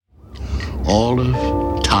all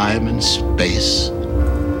of time and space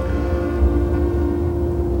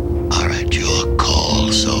are at your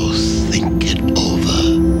call, so think it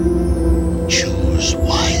over. Choose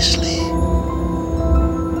wisely.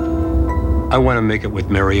 I want to make it with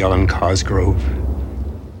Mary Ellen Cosgrove.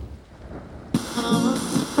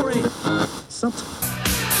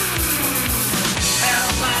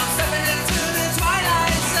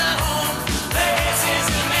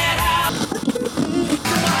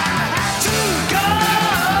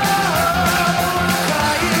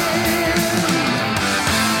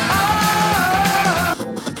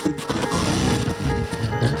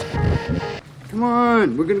 Come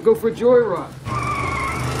on, we're gonna go for a joyride.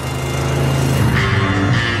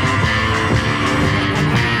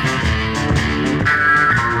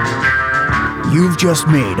 You've just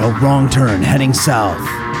made a wrong turn heading south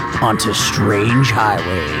onto strange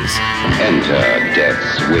highways. Enter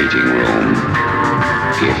death's waiting room,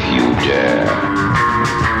 if you dare.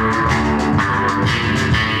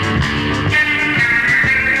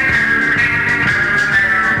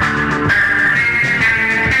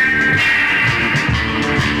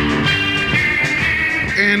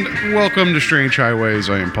 And welcome to Strange Highways.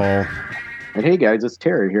 I am Paul. And hey guys, it's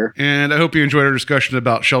Terry here. And I hope you enjoyed our discussion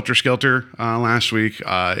about Shelter Skelter last week.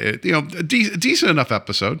 A decent enough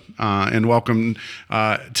episode. And welcome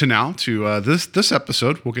to this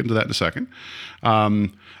episode. We'll get into that in a second.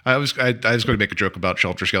 I was going to make a joke about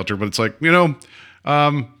Shelter Skelter, but it's like,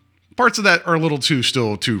 parts of that are a little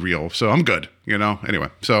too real. So I'm good, Anyway,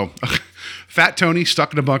 so Fat Tony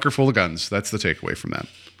stuck in a bunker full of guns. That's the takeaway from that.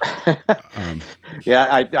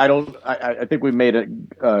 I think we made a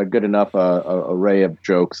good enough array of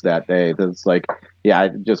jokes that day. That's like, I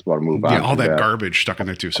just want to move on. Yeah, all that garbage stuck in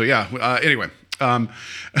there too. So anyway,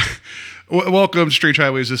 welcome to Strange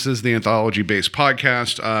Highways. This is the anthology-based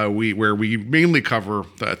podcast where we mainly cover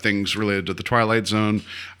things related to the Twilight Zone.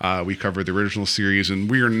 We cover the original series, and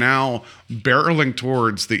we are now barreling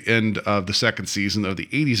towards the end of the second season of the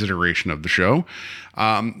 80s iteration of the show.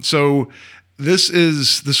 This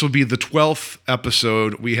will be the 12th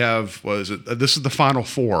episode. We have, this is the final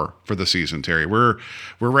 4 for the season, Terry. We're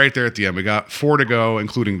right there at the end. We got 4 to go,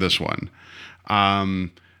 including this one.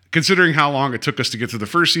 Considering how long it took us to get through the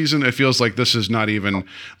first season, it feels like this is not even,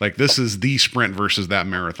 like this is the sprint versus that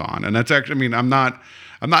marathon. And that's actually, I'm not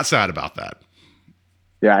sad about that.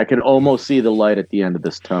 Yeah, I can almost see the light at the end of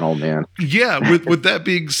this tunnel, man. Yeah, with that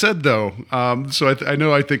being said, though, so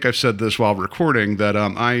I think I've said this while recording, that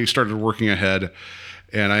I started working ahead,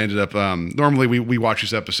 and I ended up, normally we watch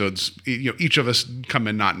these episodes, each of us come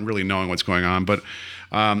in not really knowing what's going on, but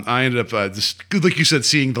I ended up, just like you said,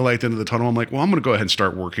 seeing the light at the end of the tunnel. I'm like, well, I'm going to go ahead and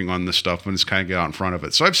start working on this stuff and just kind of get out in front of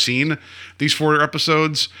it. So I've seen these 4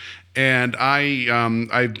 episodes, and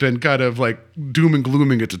I've been kind of like doom and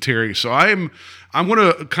glooming it to Terry. So I'm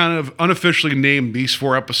going to kind of unofficially name these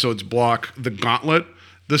 4 episodes block the Gauntlet.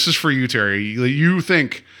 This is for you, Terry. You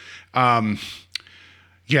think, we're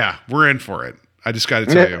in for it. I just got to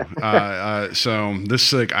tell you. So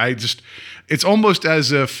this, it's almost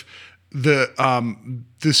as if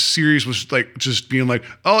this series was like just being like,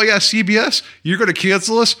 oh yeah, CBS, you're going to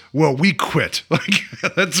cancel us? Well, we quit. Like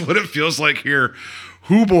that's what it feels like here.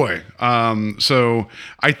 Hoo boy. So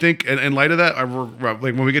I think in light of that,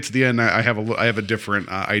 like when we get to the end, I have a different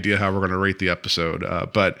idea how we're going to rate the episode.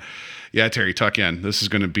 But yeah, Terry, tuck in. This is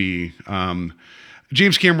going to be,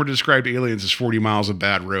 James Cameron described Aliens as 40 miles of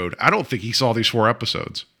bad road. I don't think he saw these 4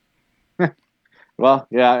 episodes. Well,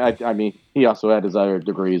 yeah, I mean, he also had his other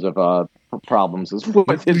degrees of problems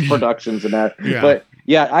with his productions and that. Yeah. But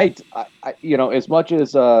yeah, I as much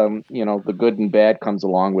as the good and bad comes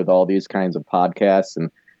along with all these kinds of podcasts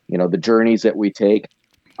and the journeys that we take,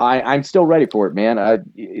 I'm still ready for it, man.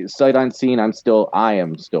 Sight unseen, I am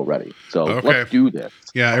still ready. So Let's do this.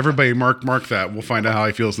 Yeah, everybody mark that. We'll find out how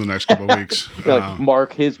he feels in the next couple of weeks.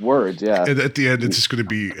 Mark his words, yeah. At the end, it's just going to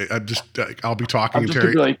be, I'll be talking to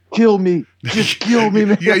Terry. Gonna be like, kill me. Just kill me,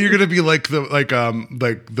 man. Yeah, you're going to be like the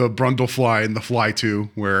Brundlefly in The Fly 2,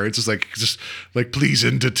 where it's just like please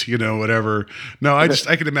end it, whatever. No, I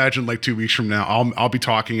can imagine like 2 weeks from now, I'll be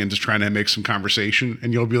talking and just trying to make some conversation,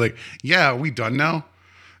 and you'll be like, yeah, are we done now?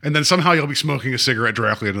 And then somehow you'll be smoking a cigarette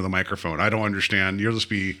directly into the microphone. I don't understand. You'll just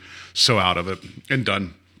be so out of it and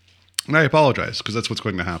done. And I apologize because that's what's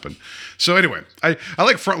going to happen. So anyway, I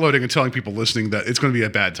like front loading and telling people listening that it's going to be a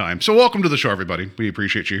bad time. So welcome to the show, everybody. We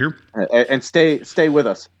appreciate you here. And stay with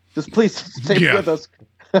us. Just please stay with us.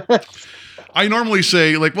 I normally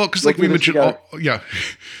say because we mentioned,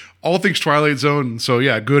 all things Twilight Zone. So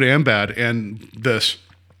yeah, good and bad, and this.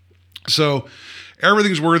 So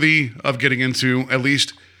everything's worthy of getting into, at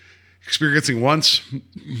least experiencing once,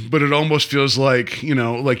 but it almost feels like,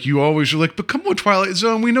 like you always are like, but come on, Twilight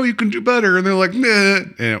Zone, we know you can do better. And they're like,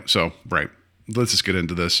 nah. So, right. Let's just get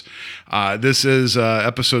into this. This is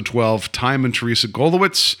episode 12, Time and Teresa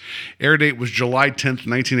Golowitz. Air date was July 10th,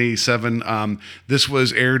 1987. This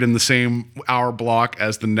was aired in the same hour block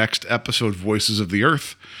as the next episode, Voices of the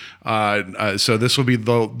Earth. So this will be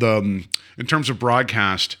the in terms of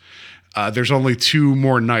broadcast, there's only 2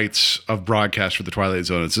 more nights of broadcast for the Twilight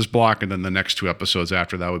Zone. It's this block, and then the next 2 episodes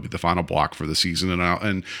after that would be the final block for the season,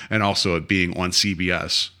 and also it being on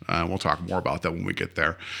CBS. We'll talk more about that when we get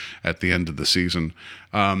there at the end of the season.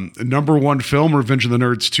 Number 1 film, Revenge of the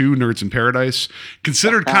Nerds 2, Nerds in Paradise,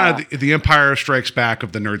 considered kind of the Empire Strikes Back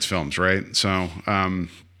of the Nerds films, right? So I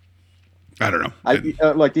don't know.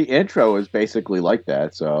 Like the intro is basically like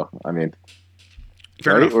that. So I mean.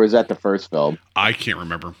 Fair right? enough. Or is that the first film? I can't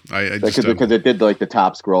remember. Because it did like the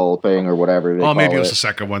top scroll thing or whatever. Maybe it was the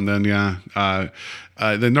second one then. Yeah.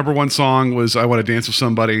 The number 1 song was "I Want to Dance with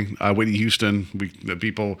Somebody," Whitney Houston. The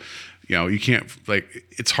people, you can't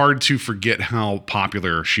it's hard to forget how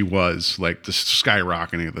popular she was, like just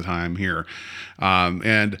skyrocketing at the time here.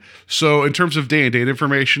 And so in terms of day and date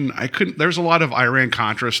information, there's a lot of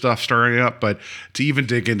Iran-Contra stuff starting up, but to even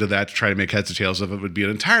dig into that to try to make heads or tails of it would be an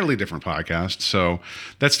entirely different podcast. So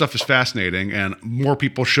that stuff is fascinating, and more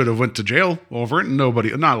people should have went to jail over it.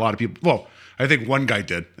 Not a lot of people. Well, I think one guy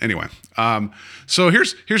did. Anyway, so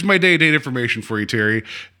here's my day-to-day information for you, Terry.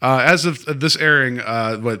 As of this airing,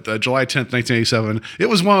 July 10th, 1987, it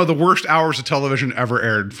was one of the worst hours of television ever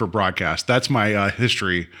aired for broadcast. That's my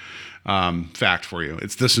history fact for you.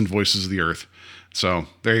 It's this and Voices of the Earth. So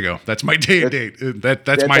there you go. That's my day-to-day.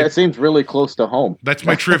 That seems really close to home. That's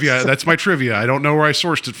my trivia. That's my trivia. I don't know where I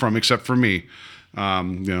sourced it from, except for me.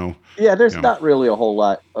 Yeah, there's not really a whole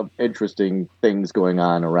lot of interesting things going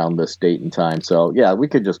on around this date and time. So yeah, we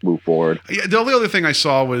could just move forward. Yeah, the only other thing I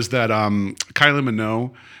saw was that Kylie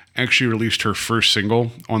Minogue actually released her first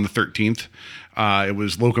single on the 13th. It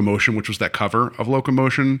was Locomotion, which was that cover of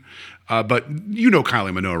Locomotion. But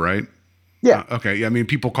Kylie Minogue, right? Yeah. Okay. Yeah. I mean,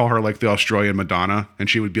 people call her like the Australian Madonna, and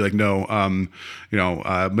she would be like, no,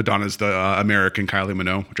 Madonna's the American Kylie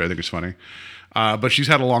Minogue, which I think is funny. But she's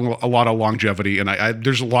had a lot of longevity, and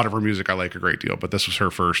there's a lot of her music I like a great deal. But this was her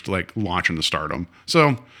first launch into stardom.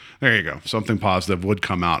 So there you go. Something positive would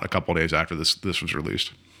come out a couple days after this was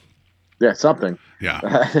released. Yeah, something.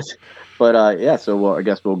 Yeah. But yeah, so I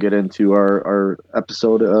guess we'll get into our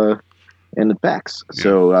episode in the facts. Yeah.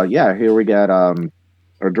 So here we got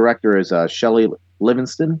our director is Shelley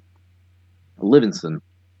Livingston.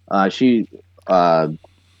 She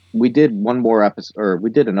we did one more episode, or we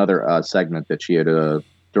did another segment that she had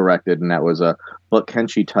directed, and that was But Can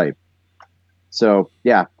She Type? So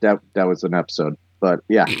yeah, that was an episode. But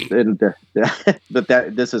yeah,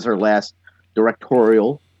 this is her last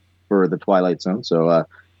directorial for the Twilight Zone. So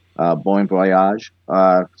bon voyage.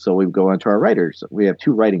 So we go into our writers. We have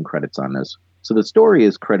 2 writing credits on this. So the story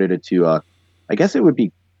is credited to I guess it would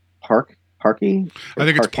be Parky. I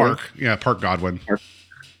think it's Park. Yeah, Park Godwin.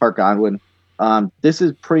 Park Godwin. This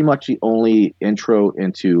is pretty much the only intro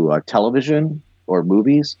into television or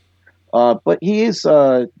movies, but he is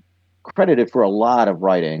credited for a lot of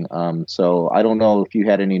writing. So I don't know if you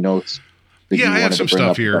had any notes. Yeah, I have some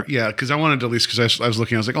stuff here. Yeah, because I wanted to at least, because I was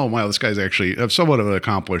looking, I was like, oh, wow, this guy's actually somewhat of an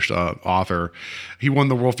accomplished author. He won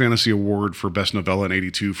the World Fantasy Award for Best Novella in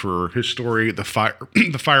 '82 for his story, The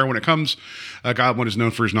Fire When It Comes. Godwin is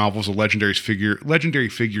known for his novels of legendary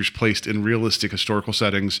figures placed in realistic historical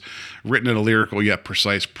settings, written in a lyrical yet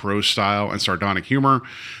precise prose style and sardonic humor.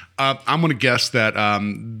 I'm going to guess that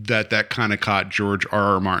that kind of caught George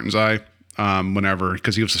R.R. Martin's eye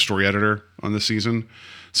because he was the story editor on this season.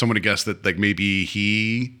 Someone to guess that maybe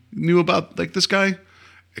he knew about this guy,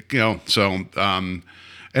 So, and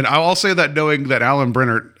I'll say that knowing that Alan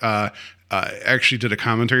Brennert actually did a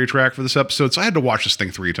commentary track for this episode, so I had to watch this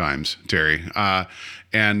thing 3 times, Terry.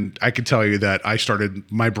 And I can tell you that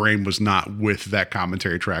my brain was not with that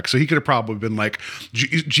commentary track. So he could have probably been like,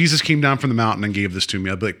 Jesus came down from the mountain and gave this to me.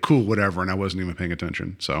 I'd be like, cool, whatever. And I wasn't even paying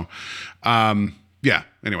attention. So, yeah.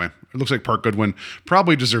 Anyway, it looks like Park Goodwin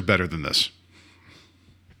probably deserved better than this.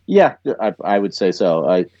 Yeah, I would say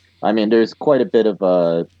so. I mean, there's quite a bit of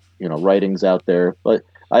writings out there, but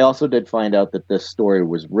I also did find out that this story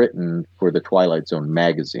was written for the Twilight Zone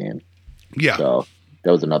magazine. Yeah. So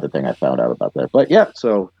that was another thing I found out about that. But yeah,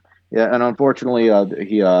 and unfortunately,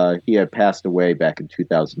 he had passed away back in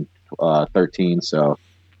 2013. So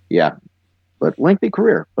yeah, but lengthy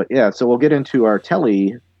career. But yeah, so we'll get into our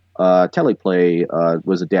teleplay.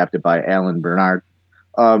 Was adapted by Alan Bernard.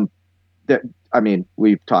 I mean,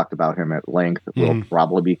 we've talked about him at length. We'll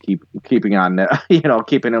probably be keeping on,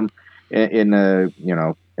 keeping him in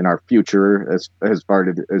our future as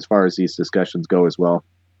far as these discussions go as well.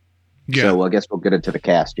 Yeah. So I guess we'll get into the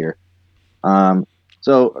cast here.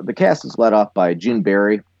 So the cast is led off by Gene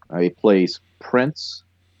Barry. He plays Prince.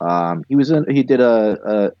 He did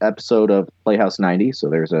a episode of Playhouse 90, so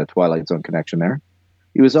there's a Twilight Zone connection there.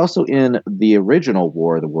 He was also in the original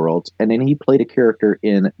War of the Worlds, and then he played a character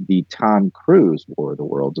in the Tom Cruise War of the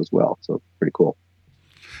Worlds as well. So pretty cool.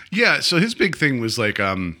 Yeah, so his big thing was like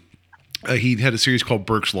he had a series called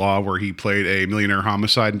Burke's Law where he played a millionaire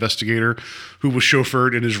homicide investigator who was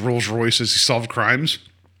chauffeured in his Rolls Royce as he solved crimes.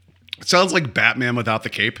 It sounds like Batman without the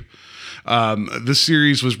cape. This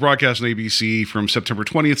series was broadcast on ABC from September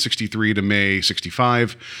 20th, 63 to May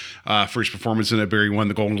 65. For his performance in it, Barry won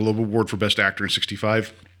the Golden Globe Award for Best Actor in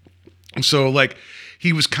 65. So, like,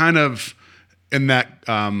 he was kind of in that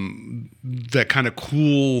kind of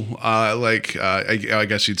cool, I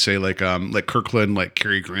guess you'd say like Kirkland, like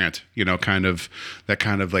Cary Grant, kind of that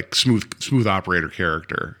kind of like smooth operator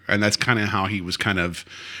character. And that's kind of how he was kind of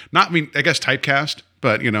I guess typecast,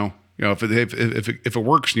 but if it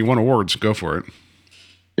works and you won awards, go for it.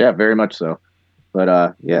 Yeah, very much so.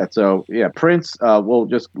 But Prince. We'll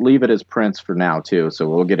just leave it as Prince for now too. So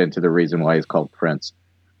we'll get into the reason why he's called Prince.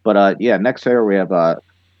 But next here we have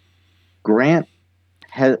Grant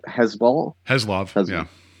Heslov. Yeah.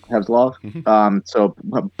 Heslov. Mm-hmm. So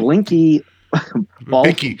Blinky.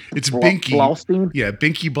 Binky. It's Binky. Blaustein. Yeah,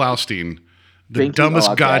 Binky Blaustein. The Binky?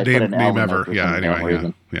 dumbest goddamn name in ever. there Yeah. some Anyway.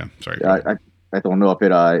 reason. Yeah. Sorry. I don't know if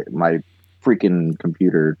it my freaking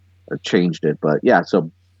computer changed it, but yeah.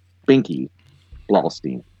 So Binky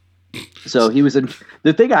Blaustein. So he was in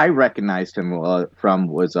the thing I recognized him from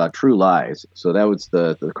was True Lies. So that was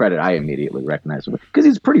the credit I immediately recognized him because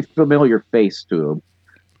he's a pretty familiar face to him.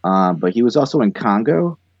 But he was also in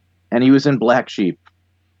Congo, and he was in Black Sheep.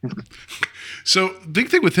 So the big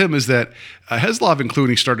thing with him is that Heslov and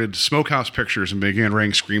Clooney started Smokehouse Pictures and began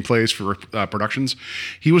writing screenplays for productions.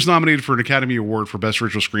 He was nominated for an Academy Award for Best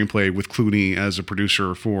Original Screenplay with Clooney as a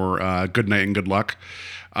producer for Good Night and Good Luck.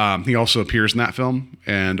 He also appears in that film.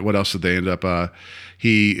 And what else did they end up?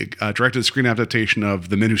 He directed the screen adaptation of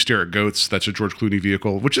The Men Who Stare at Goats. That's a George Clooney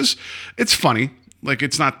vehicle, it's funny. Like,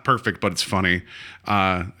 it's not perfect, but it's funny.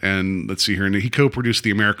 And let's see here. And he co-produced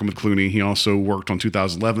The American with Clooney. He also worked on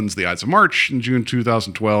 2011's The Ides of March in June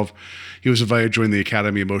 2012. He was invited to join the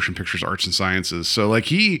Academy of Motion Pictures Arts and Sciences. So, like,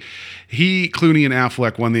 Clooney and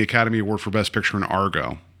Affleck won the Academy Award for Best Picture in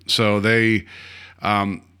Argo. So they,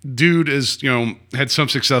 dude is, had some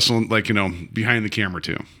success on, behind the camera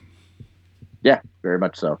too. Yeah, very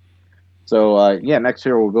much so. So, next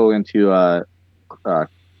here we'll go into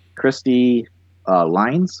Christy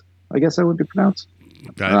Lines, I guess that would be pronounced.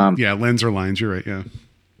 Lens or Lines. You're right. Yeah.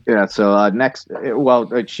 Yeah. So next,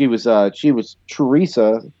 she was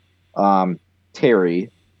Teresa, Terry,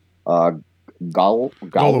 Golowitz.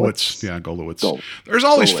 Yeah, Golowitz. There's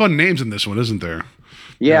always fun names in this one, isn't there?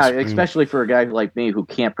 Yeah, especially for a guy like me who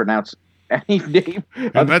can't pronounce any name.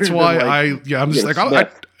 And that's why I'm just like,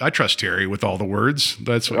 I trust Terry with all the words.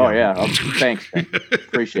 That's what. Oh yeah, thanks.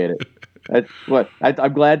 Appreciate it.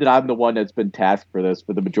 I'm glad that I'm the one that's been tasked for this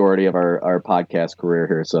for the majority of our podcast career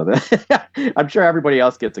here. So that I'm sure everybody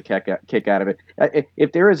else gets a kick out of it.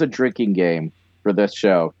 If there is a drinking game for this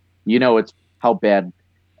show, it's how bad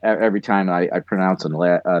every time I pronounce a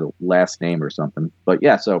last name or something. But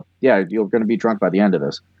you're going to be drunk by the end of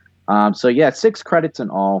this. 6 credits in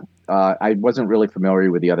all. I wasn't really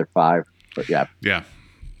familiar with the other 5, but yeah.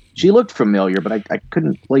 She looked familiar, but I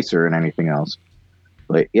couldn't place her in anything else.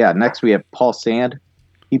 But yeah, next we have Paul Sand.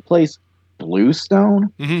 He plays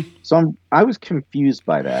Bluestone. Mm-hmm. So I was confused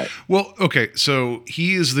by that. Well, okay, so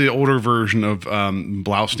he is the older version of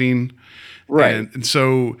Blaustein. Right. And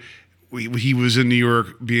so he was in New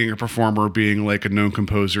York being a performer, being like a known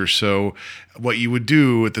composer. So what you would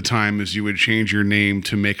do at the time is you would change your name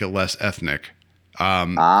to make it less ethnic.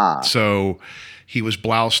 So he was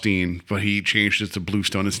Blaustein, but he changed it to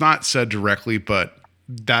Bluestone. It's not said directly, but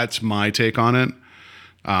that's my take on it.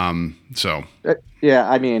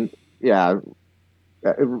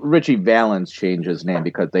 Richie Valens changed his name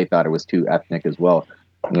because they thought it was too ethnic as well.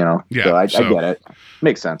 Yeah, so I get it.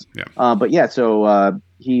 Makes sense. Yeah. So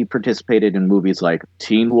he participated in movies like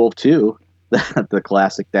Teen Wolf 2, the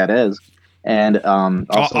classic that is, and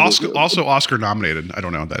also Oscar nominated. I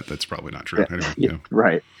don't know, that's probably not true. Anyway,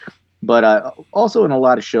 right. But also in a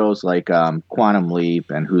lot of shows like Quantum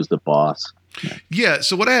Leap and Who's the Boss. Yeah.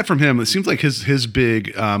 So what I had from him, it seems like his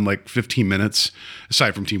big like 15 minutes,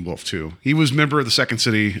 aside from Teen Wolf 2, he was member of the Second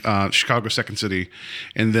City, Chicago Second City,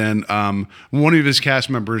 and then one of his cast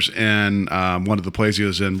members in one of the plays he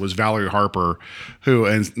was in was Valerie Harper, who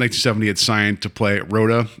in 1970 had signed to play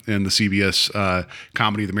Rhoda in the CBS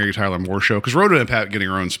comedy The Mary Tyler Moore Show, because Rhoda ended up getting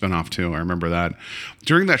her own spinoff too. I remember that.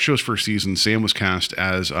 During that show's first season, Sam was cast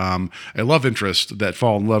as a love interest that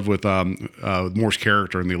fell in love with Moore's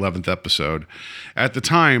character in the 11th episode. At the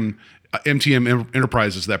time, MTM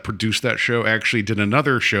Enterprises that produced that show actually did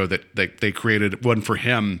another show that they created, one for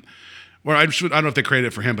him. Well, I don't know if they created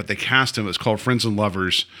it for him, but they cast him. It's called Friends and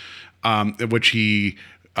Lovers, in which he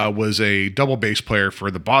was a double bass player for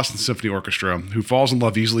the Boston Symphony Orchestra who falls in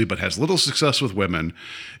love easily but has little success with women.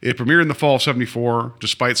 It premiered in the fall of 74.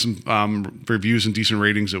 Despite some reviews and decent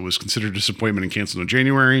ratings, it was considered a disappointment and canceled in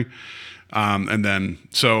January. And then,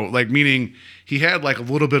 so like, meaning he had like a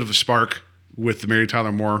little bit of a spark with the Mary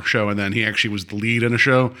Tyler Moore Show, and then he actually was the lead in a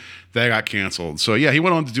show that got canceled. So yeah, he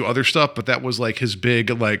went on to do other stuff, but that was like his big,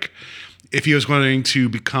 like, if he was going to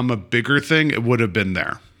become a bigger thing, it would have been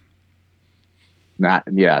there.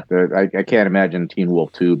 I can't imagine Teen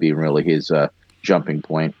Wolf 2 being really his jumping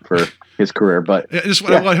point for his career, but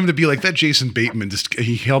I want him to be like that Jason Bateman,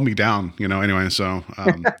 he held me down, anyway, so.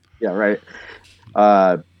 Yeah, right.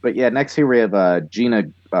 But yeah, next here we have Gina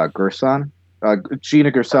Gerson.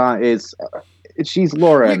 Gina Gerson is she's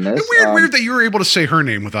Laura in this. Weird that you were able to say her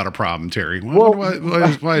name without a problem, Terry. Why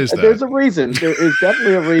is that? There's a reason. There is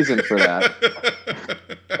definitely a reason for that.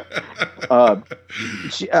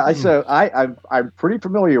 I'm pretty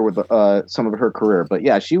familiar with some of her career, but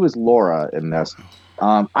yeah, she was Laura in this.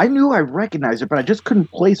 I knew I recognized her, but I just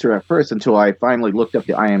couldn't place her at first until I finally looked up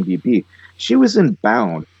the IMDb. She was in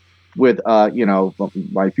Bound with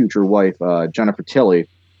my future wife Jennifer Tilly.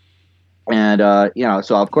 And,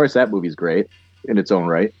 so of course that movie's great in its own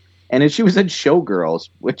right. And then she was in Showgirls,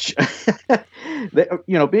 which,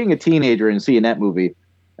 being a teenager and seeing that movie,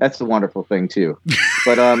 that's a wonderful thing too.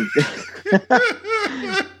 But,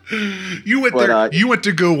 you went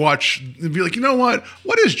to go watch and be like, you know what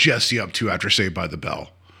is Jesse up to after Saved by the Bell?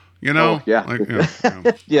 Yeah,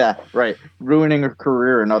 right. Ruining her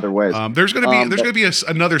career in other ways. There's going to be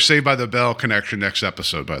another Saved by the Bell connection next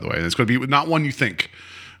episode, by the way. And it's going to be not one you think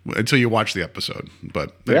until you watch the episode.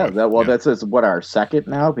 But anyway, that's what, our second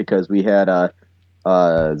now, because we had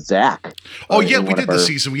Zach. Oh yeah, we did the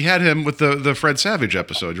season. We had him with the Fred Savage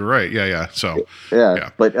episode. You're right. Yeah. So yeah.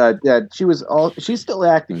 But she's still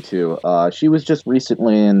acting too. She was just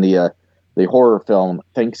recently in the horror film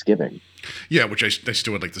Thanksgiving. Yeah, which I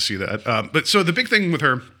still would like to see that. But so the big thing with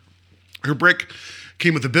her break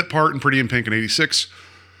came with a bit part in Pretty in Pink in '86.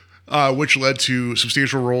 Which led to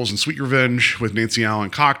substantial roles in Sweet Revenge with Nancy Allen,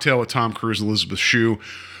 Cocktail with Tom Cruise and Elizabeth Shue.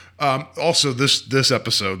 Also, this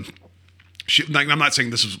episode, I'm not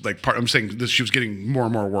saying this is like part. I'm saying this. She was getting more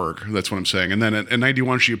and more work. That's what I'm saying. And then in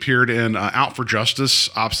 '91, she appeared in Out for Justice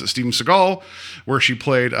opposite Steven Seagal, where she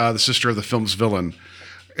played the sister of the film's villain.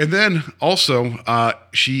 And then also,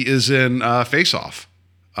 she is in Face Off.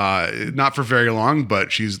 Not for very long,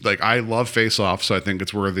 but she's like, I love Face Off, so I think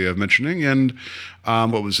it's worthy of mentioning. And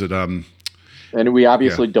what was it? And we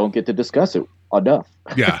obviously don't get to discuss it enough.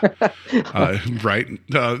 Yeah, right.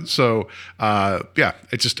 It's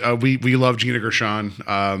just we love Gina Gershon.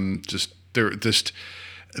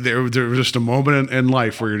 There was just a moment in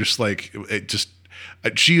life where you're just like,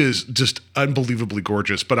 she is just unbelievably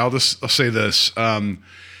gorgeous. But I'll say this: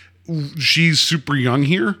 she's super young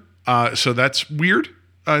here, so that's weird.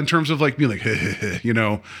 In terms of like being like, you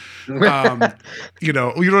know what I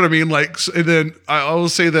mean? Like, and then I will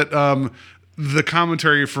say that the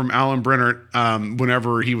commentary from Alan Brenner,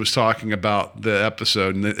 whenever he was talking about the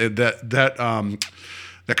episode, and that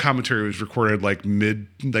commentary was recorded like mid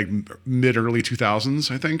early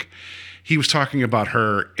 2000s, I think. He was talking about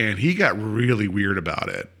her, and he got really weird about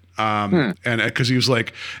it. And because he was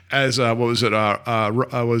like,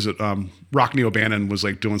 Rockney O'Bannon was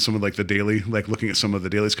like doing some of like the daily, like looking at some of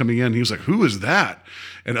the dailies coming in. He was like, who is that?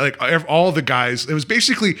 And like all the guys, it was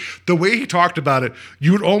basically the way he talked about it.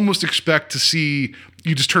 You would almost expect to see,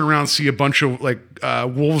 you just turn around and see a bunch of like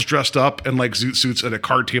wolves dressed up in like zoot suits at a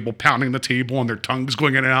card table, pounding the table and their tongues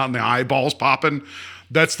going in and out and the eyeballs popping.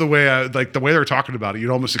 That's the way, the way they're talking about it.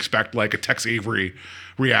 You'd almost expect like a Tex Avery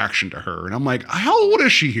reaction to her. And I'm like, how old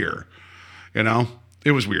is she here?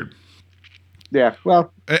 It was weird. Yeah,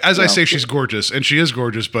 well, as I say, she's gorgeous, and she is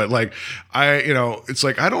gorgeous. But like, it's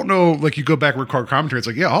like I don't know. Like, you go back and record commentary. It's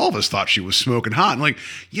like, yeah, all of us thought she was smoking hot. And like,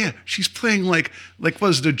 yeah, she's playing like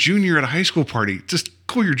was the junior at a high school party. Just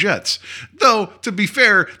cool your jets. Though, to be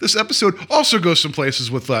fair, this episode also goes some places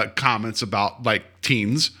with comments about like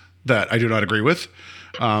teens that I do not agree with.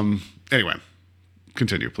 Anyway,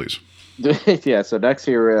 continue, please. Yeah. So next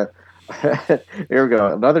here, here we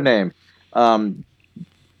go. Another name.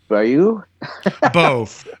 Bayou? Bo.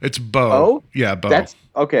 It's Bo. Bo? Yeah, Bo. That's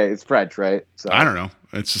okay. It's French, right? So I don't know.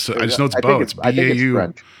 It's just, I just know it's Bo. It's I think it's B-A-U.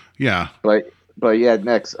 French. Yeah. But yeah,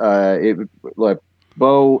 next, Bo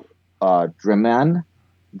Dreman.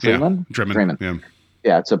 Dreman. Yeah.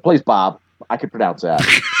 Yeah. So plays Bob. I could pronounce that.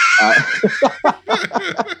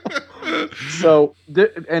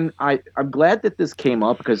 I'm glad that this came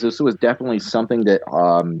up because this was definitely something that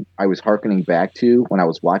I was hearkening back to when I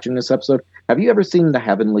was watching this episode. Have you ever seen The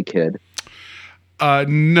Heavenly Kid?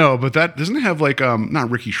 No, but that doesn't it have like not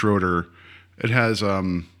Ricky Schroeder. It has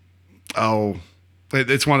it's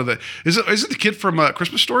one of the is it the kid from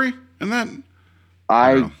Christmas Story in that?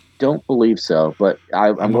 I don't believe so, but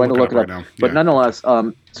I'm going to look it up. Right now. But nonetheless,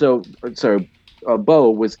 so Bo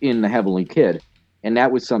was in The Heavenly Kid, and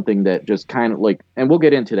that was something that just kind of like, and we'll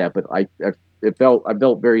get into that, but I felt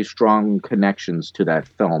very strong connections to that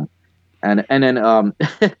film, and then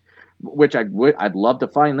which I'd love to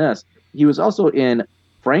find this. He was also in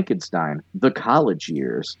Frankenstein, The College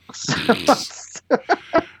Years.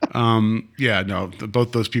 Yeah, no,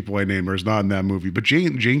 both those people I named are not in that movie, but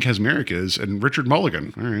Jane Kasmerick is, and Richard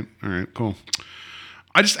Mulligan. All right, cool.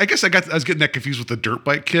 I guess I was getting that confused with the Dirt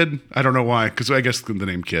Bike Kid. I don't know why, because I guess the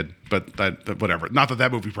name Kid, but whatever. Not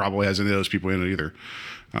that movie probably has any of those people in it either.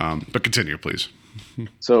 But continue, please.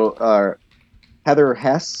 So Heather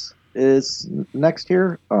Hess is next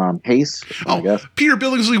here. Hayes. I guess. Peter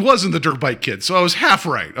Billingsley was in the Dirt Bike Kid, so I was half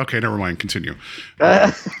right. Okay, never mind. Continue.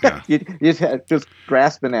 You just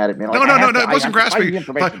grasping at it, man. Like, no, it wasn't grasping.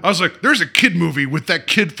 I was like, there's a kid movie with that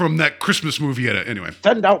kid from that Christmas movie in it. Anyway,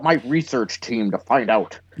 send out my research team to find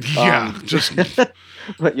out. Yeah,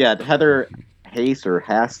 But yeah, Heather Hayes or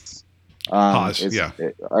Hess. She's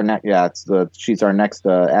our next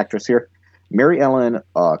actress here. Mary Ellen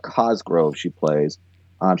Cosgrove. She plays.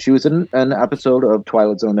 She was in an episode of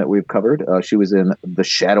Twilight Zone that we've covered. She was in The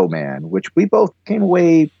Shadow Man, which we both came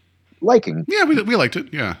away liking. Yeah, we liked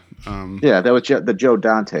it. Yeah. Yeah, that was the Joe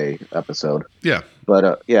Dante episode. Yeah.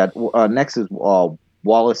 But next is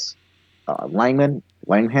Wallace Langhan.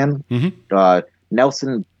 Mm-hmm.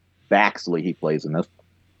 Nelson Baxley, he plays in this.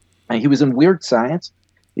 And he was in Weird Science.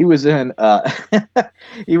 He was in a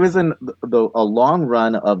long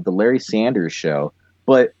run of the Larry Sanders Show,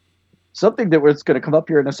 but something that was going to come up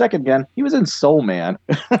here in a second again. He was in Soul Man.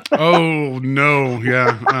 Oh no!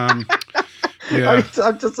 Yeah, yeah.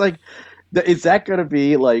 I'm just like, is that going to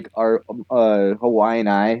be like our Hawaiian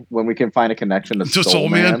Eye when we can find a connection to Soul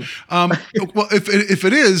Man? Well, if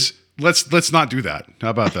it is, let's not do that. How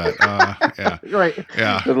about that? Yeah, right.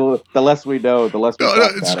 Yeah. The less we know, the less.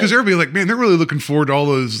 It's because everybody like, man, they're really looking forward to all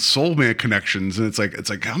those Soul Man connections, and it's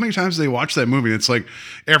like, how many times do they watch that movie? And it's like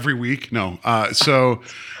every week. No,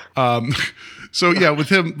 So yeah, with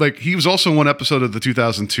him, like he was also in one episode of the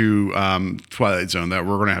 2002 Twilight Zone that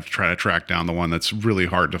we're gonna have to try to track down. The one that's really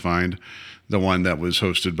hard to find, the one that was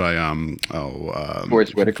hosted by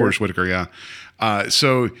Forrest Whitaker. Forrest Whitaker, yeah.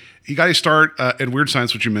 So he got his start in Weird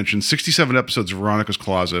Science, which you mentioned, 67 episodes of Veronica's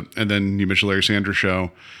Closet, and then you mentioned Larry Sanders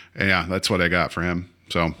Show. And yeah, that's what I got for him.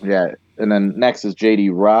 So yeah, and then next is J.D.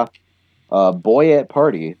 Roth, Boy at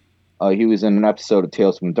Party. He was in an episode of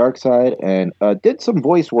Tales from the Dark Side and did some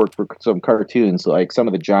voice work for some cartoons, like some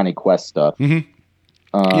of the Johnny Quest stuff.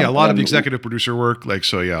 Mm-hmm. Yeah, a lot of executive producer work. Like,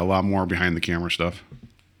 so yeah, a lot more behind the camera stuff.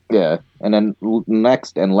 Yeah. And then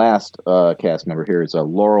next and last cast member here is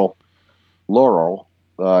Laurel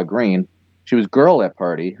Green. She was Girl at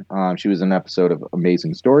Party. She was in an episode of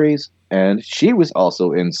Amazing Stories, and she was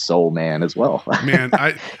also in Soul Man as well. Man,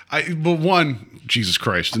 well, one, Jesus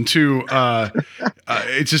Christ, and two,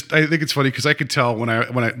 it's just, I think it's funny because I could tell when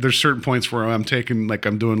I there's certain points where I'm doing like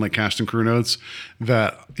cast and crew notes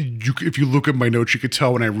that if you look at my notes, you could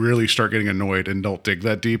tell when I really start getting annoyed and don't dig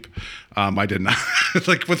that deep. I did not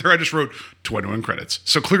like with her. I just wrote 21 credits,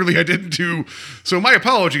 so clearly I didn't do. So my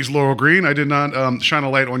apologies, Laurel Green. I did not shine a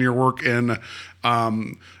light on your work in,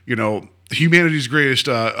 humanity's greatest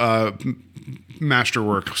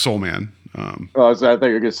masterwork, Soul Man. I thought you were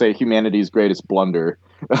going to say humanity's greatest blunder.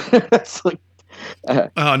 That's like, No.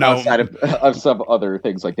 Outside of some other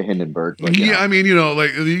things like the Hindenburg. But, yeah, I mean,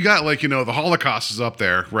 like you got like the Holocaust is up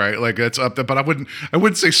there, right? Like it's up there, but I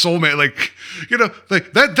wouldn't say soulmate. Like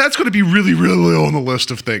like that's going to be really really low on the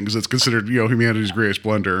list of things that's considered humanity's greatest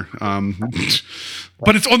blunder.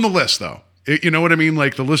 But it's on the list though. You know what I mean?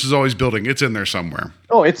 Like the list is always building. It's in there somewhere.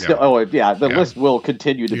 Oh, it's still. Oh, yeah. The list will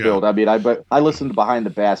continue to build. I mean, I listened to Behind the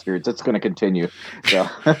Bastards. It's going to continue. So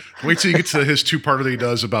wait till you get to his two-parter that he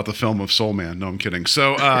does about the film of Soul Man. No, I'm kidding.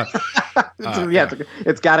 So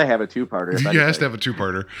it's got to have a two-parter. Yeah, it has to have a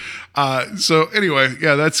two-parter. So anyway,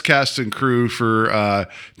 yeah, that's cast and crew for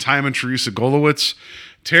Time and Teresa Golowitz.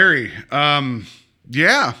 Terry,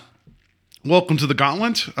 yeah, welcome to the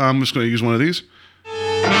Gauntlet. I'm just going to use one of these.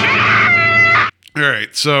 All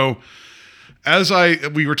right, so as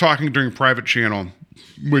we were talking during private channel,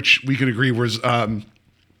 which we can agree was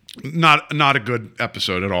not a good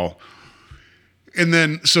episode at all. And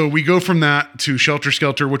then so we go from that to Shelter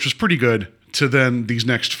Skelter, which was pretty good, to then these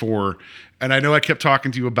next four. And I know I kept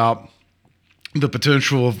talking to you about the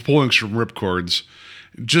potential of pulling some ripcords,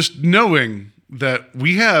 just knowing that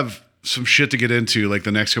we have some shit to get into like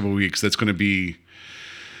the next couple of weeks. That's going to be.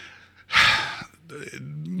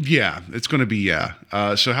 Yeah, it's going to be, yeah.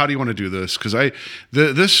 So how do you want to do this? Because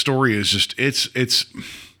this story is just, it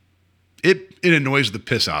annoys the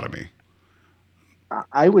piss out of me.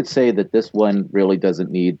 I would say that this one really doesn't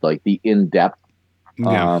need like the in-depth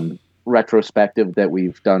retrospective that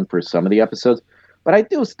we've done for some of the episodes. But I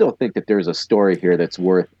do still think that there's a story here that's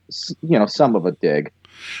worth, some of a dig.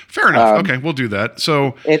 Fair enough. Okay, we'll do that.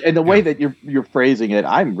 So, and the way that you're phrasing it,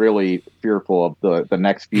 I'm really fearful of the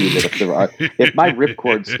next few. That if my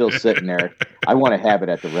ripcord's still sitting there, I want to have it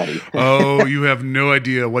at the ready. Oh, you have no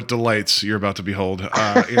idea what delights you're about to behold.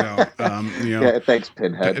 Yeah, thanks,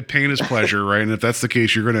 Pinhead. Pain is pleasure, right? And if that's the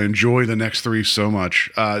case, you're going to enjoy the next three so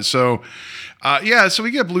much. So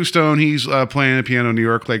we get Bluestone. He's playing the piano in New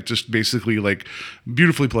York, like just basically like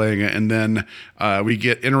beautifully playing it, and then we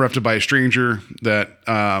get interrupted by a stranger that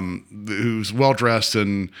who's well dressed,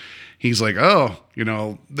 and he's like,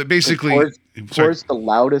 basically pours the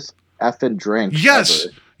loudest effing drink. Yes,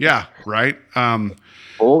 ever. Yeah, right.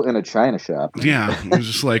 Full in a china shop. Yeah, it was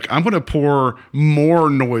just like, I'm going to pour more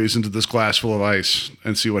noise into this glass full of ice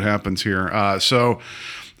and see what happens here. So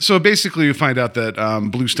basically, you find out that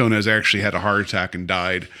Bluestone has actually had a heart attack and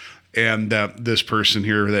died, and that this person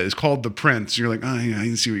here that is called the Prince. You're like, oh yeah, I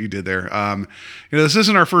can see what you did there. This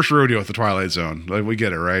isn't our first rodeo at the Twilight Zone. Like, we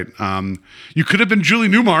get it, right? You could have been Julie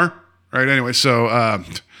Newmar, right? Anyway, so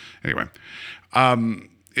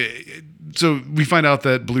so we find out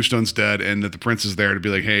that Bluestone's dead, and that the Prince is there to be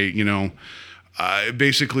like, hey,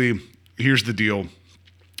 basically, here's the deal.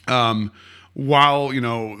 While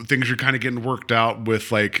things are kind of getting worked out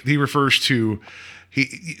with, like, he refers to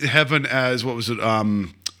heaven as, what was it,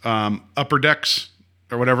 upper decks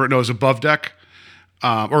or whatever. No, it was above deck,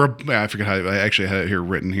 I forget how I actually had it here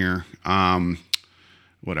written here.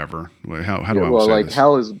 Whatever. How do I say like this?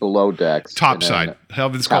 hell is below decks. Topside.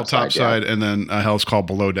 Heaven's called topside, and then hell's called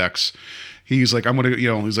below decks. He's like, I'm gonna,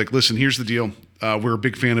 he's like, listen, here's the deal. We're a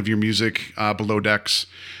big fan of your music, Below Decks,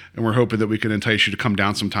 and we're hoping that we can entice you to come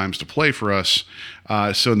down sometimes to play for us.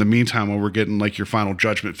 So in the meantime, while we're getting like your final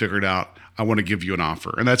judgment figured out, I want to give you an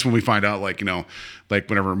offer. And that's when we find out, like, like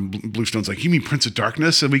whenever Bluestone's like, you mean Prince of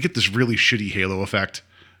Darkness? And we get this really shitty halo effect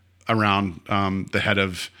around the head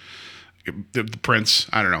of the Prince.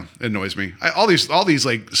 I don't know. It annoys me. All these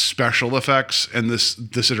like special effects and this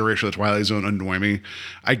iteration of the Twilight Zone annoy me.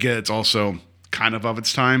 I get it's also kind of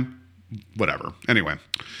its time. Whatever. Anyway.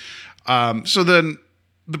 So then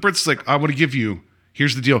the Prince is like, I want to give you,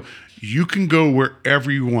 here's the deal. You can go wherever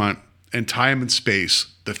you want in time and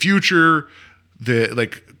space, the future,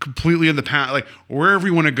 like completely in the past, like wherever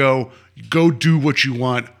you want to go do what you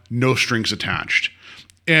want. No strings attached.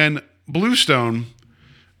 And Bluestone,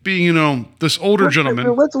 being, this older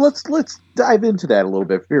gentleman. Let's dive into that a little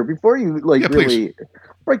bit here before you really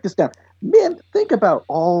break this down. Man, think about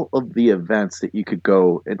all of the events that you could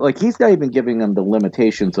go. Like, he's not even giving them the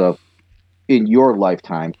limitations of in your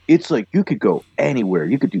lifetime. It's like you could go anywhere.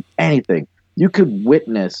 You could do anything. You could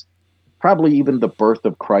witness probably even the birth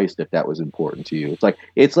of Christ if that was important to you.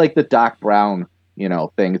 It's like the Doc Brown,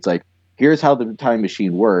 thing. It's like, here's how the time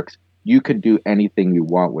machine works. You can do anything you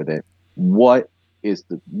want with it. What does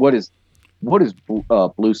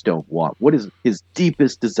Bluestone want? What is his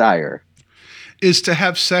deepest desire? Is to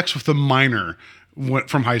have sex with a minor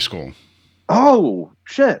from high school. Oh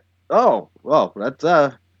shit! Oh well, that's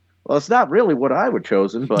it's not really what I would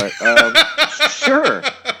chosen, but sure.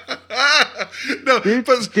 No,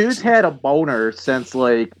 dude's had a boner since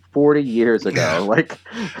like 40 years ago. Like,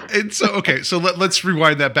 and so okay, so let's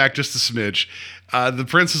rewind that back just a smidge. The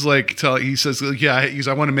prince is like, he says, yeah,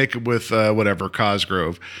 I want to make it with whatever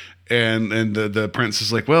Cosgrove. And the prince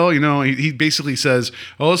is like, well, he basically says,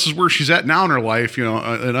 oh, this is where she's at now in her life,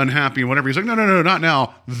 and unhappy and whatever. He's like, no, not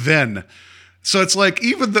now, then. So it's like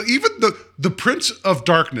even the prince of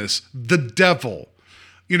darkness, the devil,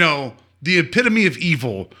 the epitome of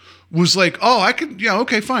evil, was like, oh, I could, yeah,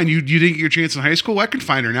 okay, fine. You didn't get your chance in high school. I can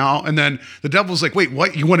find her now. And then the devil's like, wait,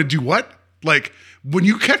 what? You want to do what? Like, when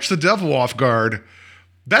you catch the devil off guard,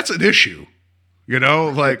 that's an issue,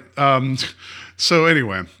 so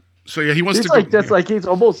anyway. So yeah, he wants he's to like, go, that's like, he's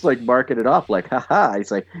almost like marking it off like, haha. He's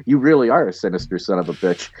like, you really are a sinister son of a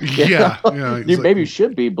bitch. Yeah. You maybe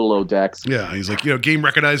should be below decks. Yeah. He's like, game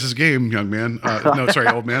recognizes game, young man. No, sorry,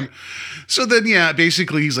 old man. So then, yeah,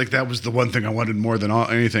 basically he's like, that was the one thing I wanted more than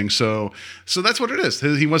anything. So that's what it is.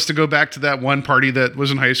 He wants to go back to that one party that was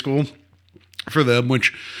in high school for them,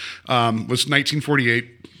 which was 1948.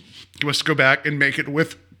 He wants to go back and make it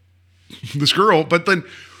with this girl. But then,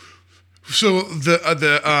 so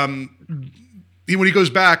when he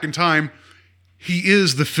goes back in time, he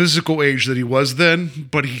is the physical age that he was then,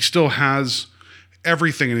 but he still has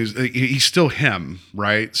everything in he's still him,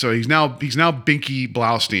 right? So he's now Binky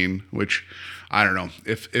Bluestone, which I don't know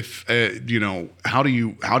if how do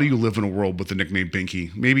you live in a world with the nickname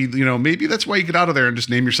Binky? Maybe that's why you get out of there and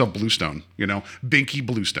just name yourself Bluestone, Binky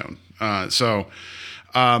Bluestone. So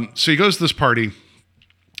he goes to this party,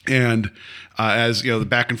 and as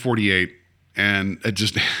back in 48, and it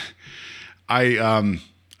just I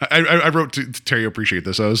wrote to Terry, appreciate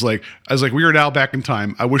this. I was like, we are now back in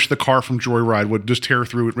time. I wish the car from Joyride would just tear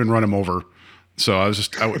through it and run him over. So I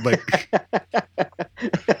would like.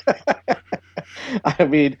 I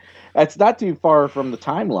mean, that's not too far from the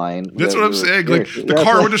timeline. That's what I'm saying. Like the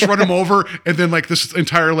car would just run him over, and then like this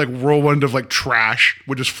entire like whirlwind of like trash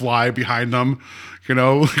would just fly behind them,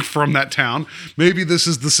 from that town. Maybe this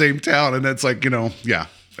is the same town, and it's like, yeah.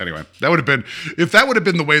 Anyway, if that would have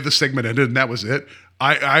been the way the segment ended and that was it,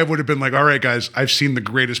 I would have been like, all right, guys, I've seen the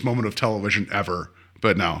greatest moment of television ever.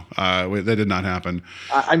 But no, that did not happen.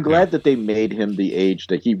 I'm glad that they made him the age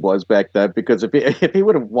that he was back then, because if he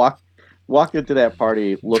would have walked into that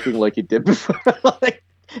party looking like he did before, like,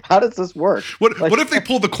 how does this work? What if they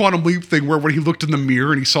pulled the quantum leap thing where when he looked in the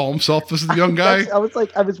mirror and he saw himself as the young guy?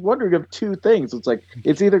 I was wondering of two things. It's like,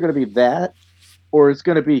 it's either going to be that, or it's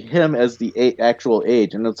going to be him as the actual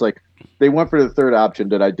age. And it's like, they went for the third option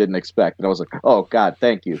that I didn't expect. And I was like, oh God,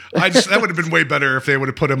 thank you. That would have been way better if they would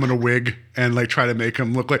have put him in a wig and like try to make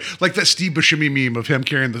him look like that Steve Buscemi meme of him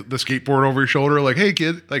carrying the skateboard over his shoulder. Like, hey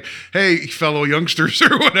kid, like, hey fellow youngsters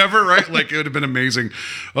or whatever. Right. Like it would have been amazing.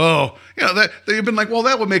 Oh, that they've been like, well,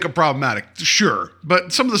 that would make it problematic. Sure.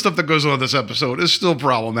 But some of the stuff that goes on in this episode is still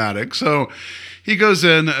problematic. So he goes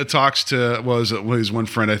in, talks to his one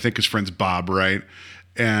friend. I think his friend's Bob, right?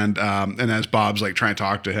 And as Bob's like trying to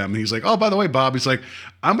talk to him, he's like, oh, by the way, Bob, he's like,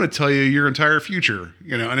 I'm going to tell you your entire future,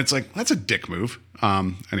 and it's like, that's a dick move.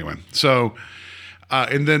 Anyway, so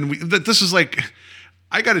and then this is like,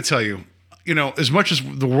 I got to tell you, as much as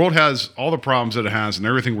the world has all the problems that it has and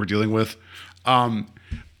everything we're dealing with,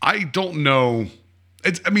 I don't know.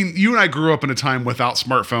 You and I grew up in a time without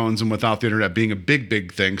smartphones and without the internet being a big,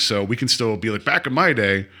 big thing. So we can still be like, back in my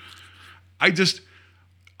day,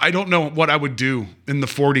 I don't know what I would do in the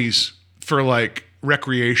 40s for like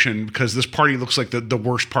recreation, because this party looks like the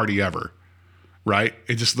worst party ever. Right.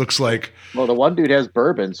 It just looks like, well, the one dude has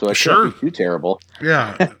bourbon, so it can't be too terrible.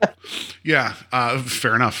 Yeah. Yeah.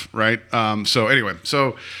 Fair enough. Right. So anyway,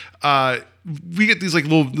 we get these like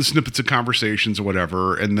little snippets of conversations or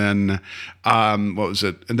whatever. And then, what was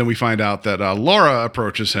it? And then we find out that, Laura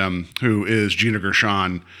approaches him, who is Gina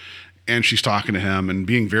Gershon, and she's talking to him and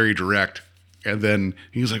being very direct. And then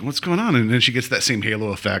he's like, what's going on? And then she gets that same halo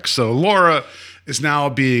effect. So Laura is now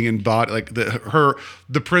being embodied, like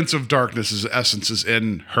the Prince of Darkness's essence is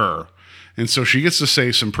in her. And so she gets to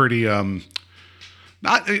say some pretty, credit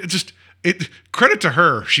to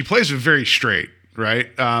her. She plays it very straight,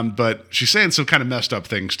 right? But she's saying some kind of messed up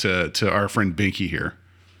things to our friend Binky here,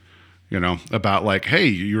 about like, hey,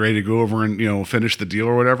 you ready to go over and, finish the deal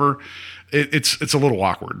or whatever? It's a little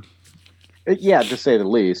awkward. Yeah, to say the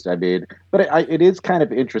least. I mean, but it is kind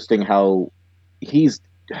of interesting how he's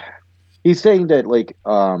saying that, like,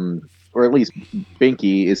 or at least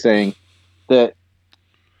Binky is saying that,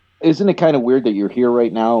 isn't it kind of weird that you're here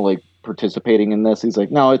right now, like, participating in this? He's like,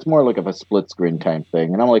 no, it's more like of a split screen kind of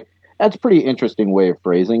thing. And I'm like, that's a pretty interesting way of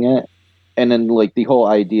phrasing it. And then, like, the whole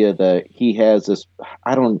idea that he has this,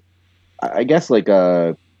 I guess, like,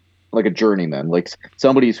 like a journeyman, like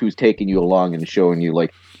somebody who's taking you along and showing you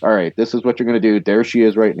like, all right, this is what you're going to do. There she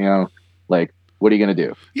is right now. Like, what are you going to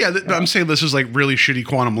do? Yeah. I'm saying this is like really shitty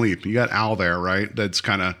Quantum Leap. You got Al there, right? That's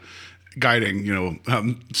kind of guiding,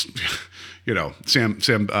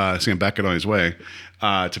 Sam Beckett on his way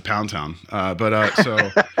to Pound Town. So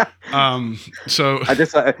I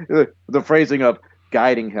just the phrasing of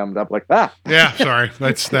guiding him up like that. Yeah, sorry,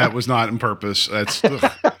 that was not on purpose.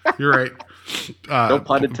 You're right. No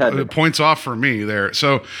pun intended. Points off for me there.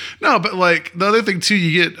 So no, but like the other thing too,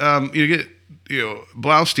 you get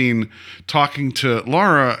Bluestone talking to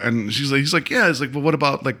Laura, and he's like, yeah, it's like, well, what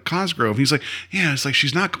about like Cosgrove? And he's like, yeah, it's like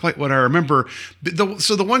she's not quite what I remember.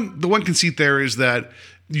 So the one conceit there is that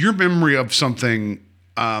your memory of something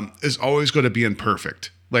is always going to be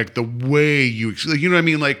imperfect. Like the way you know what I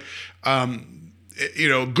mean? Like,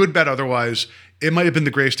 good, bad, otherwise, it might have been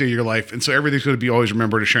the greatest day of your life. And so everything's going to be always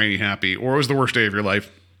remembered as shiny, happy, or it was the worst day of your life.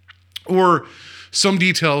 Or some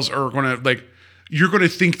details are going to like, you're going to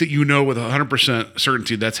think that with 100%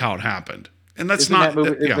 certainty that's how it happened. And that's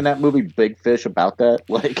Isn't that movie Big Fish about that?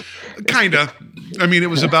 Like, kind of. I mean, it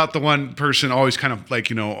was about the one person always kind of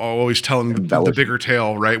like, always telling the bigger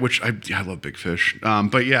tale, right? Which I love Big Fish.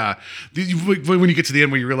 But yeah, when you get to the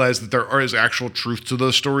end where you realize that there is actual truth to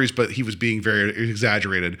those stories, but he was being very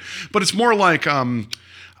exaggerated. But it's more like, I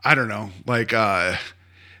don't know, like,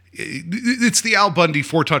 it's the Al Bundy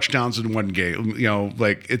 4 touchdowns in one game.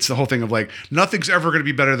 Like it's the whole thing of like, nothing's ever going to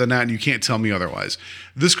be better than that. And you can't tell me otherwise.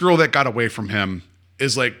 This girl that got away from him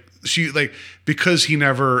is like, because he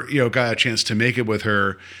never, got a chance to make it with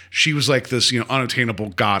her, she was like this, unattainable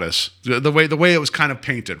goddess, the way it was kind of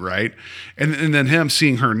painted. Right. And then him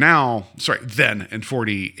seeing her now, then in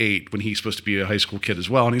 48, when he's supposed to be a high school kid as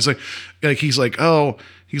well. And he's like, I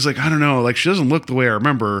don't know, like she doesn't look the way I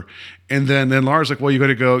remember. And then Laura's like, well, you got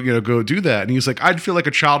to go do that. And he's like, I'd feel like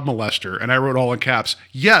a child molester. And I wrote all in caps,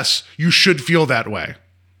 yes, you should feel that way,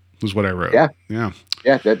 was what I wrote. Yeah. Yeah.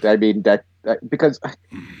 Yeah. Because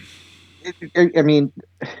I mean,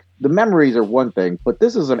 the memories are one thing, but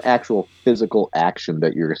this is an actual physical action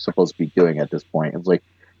that you're supposed to be doing at this point. It's like,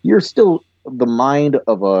 you're still the mind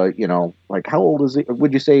of a, like how old is he?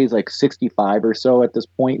 Would you say he's like 65 or so at this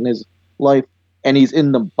point in his life? And he's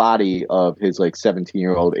in the body of his like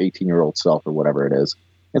 17-year-old, 18-year-old self or whatever it is.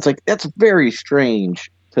 It's like, that's very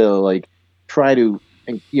strange to like try to,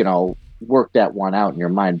 work that one out in your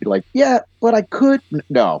mind. Be like, yeah, but I could.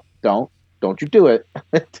 No, don't you do it.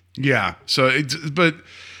 Yeah. So in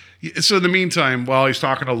the meantime, while he's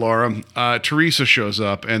talking to Laura, Teresa shows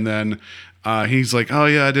up, and then he's like, oh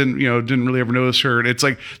yeah, I didn't really ever notice her. And it's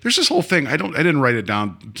like, there's this whole thing. I didn't write it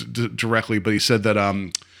down directly, but he said that,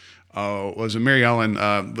 was it Mary Ellen,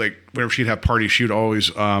 like whenever she'd have parties, she would always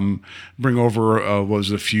bring over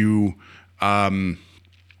a few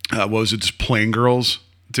just plain girls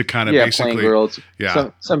to kind of basically plain girls.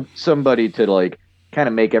 Yeah. Somebody to like kind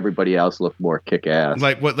of make everybody else look more kick ass.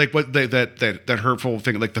 Like what that hurtful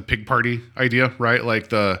thing, like the pig party idea, right? Like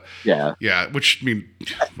which I mean,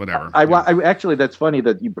 whatever. I actually, that's funny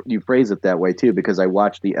that you phrase it that way too, because I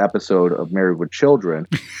watched the episode of Married with Children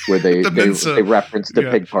where they referenced the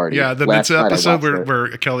pig party. Yeah, the Mensa episode where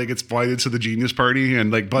Kelly gets invited to the genius party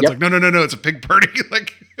and like Bud's like, no, it's a pig party.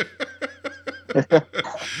 Like,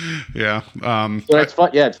 yeah. So it's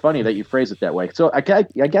fun. Yeah, it's funny that you phrase it that way. So I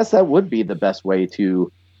guess that would be the best way to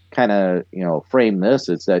kind of frame this.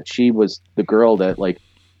 Is that she was the girl that like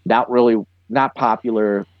not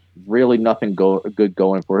popular, really nothing good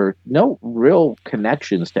going for her. No real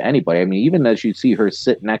connections to anybody. I mean, even as you see her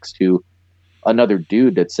sit next to another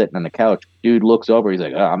dude that's sitting on the couch, dude looks over. He's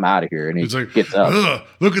like, oh, I'm out of here, and he like, gets up.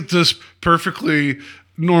 Look at this perfectly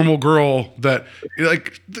normal girl that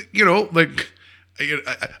like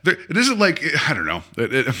it isn't like, I don't know.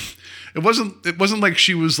 It wasn't like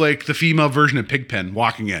she was like the female version of Pigpen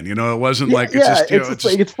walking in. It wasn't like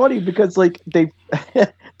it's funny because like they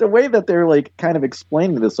the way that they're like kind of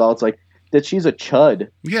explaining this all, it's like that she's a chud.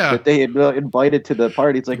 Yeah, that they had invited to the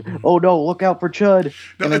party. It's like, oh no, look out for chud.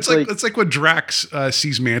 No, and it's like when Drax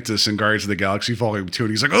sees Mantis in Guardians of the Galaxy Volume 2, and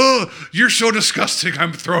he's like, oh, you're so disgusting,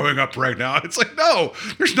 I'm throwing up right now. It's like, no,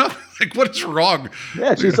 there's nothing. Like, what is wrong?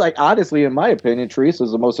 Yeah, she's like, honestly, in my opinion,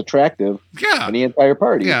 Teresa's the most attractive. Yeah. In the entire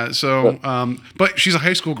party. Yeah. So, but she's a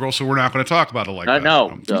high school girl, so we're not going to talk about it like that.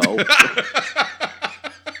 No.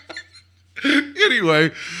 Anyway,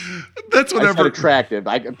 that's whatever. Attractive.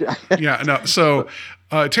 Yeah, no. So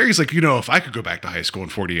Terry's like, if I could go back to high school in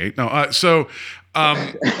 48. No,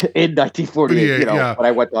 in 1948, when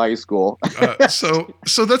I went to high school. So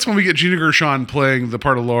that's when we get Gina Gershon playing the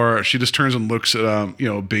part of Laura. She just turns and looks at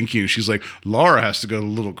Binky, and she's like, Laura has to go to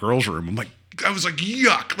the little girl's room. I'm like, I was like,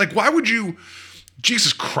 yuck. Like, why would you,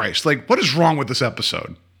 Jesus Christ. Like, what is wrong with this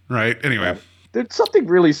episode? Right. Anyway. There's something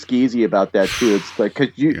really skeezy about that too. It's like, cause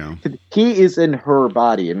he is in her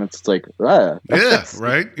body and it's like, yeah.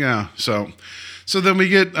 Right. Yeah. So then we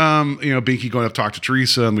get, Binky going up to talk to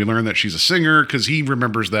Teresa, and we learn that she's a singer because he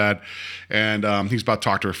remembers that, and he's about to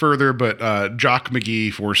talk to her further. But Jock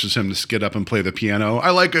McGee forces him to get up and play the piano. I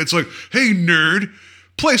like it. It's like, hey, nerd,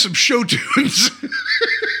 play some show tunes.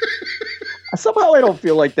 Somehow I don't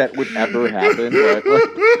feel like that would ever happen. But,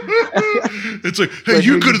 it's like, hey,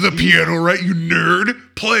 you're good at the piano, right? You nerd.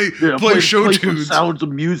 Play show tunes. Some sounds of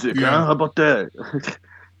music. Yeah. Huh? How about that?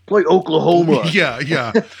 Play Oklahoma.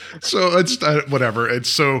 Yeah. So it's whatever. And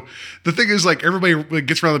so the thing is, like, everybody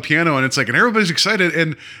gets around the piano, and it's like, and everybody's excited.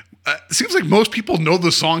 And it seems like most people know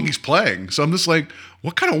the song he's playing. So I'm just like,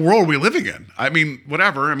 what kind of world are we living in? I mean,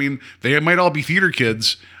 whatever. I mean, they might all be theater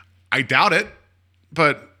kids. I doubt it.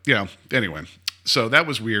 But, anyway. So that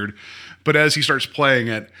was weird. But as he starts playing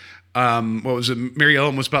it, Mary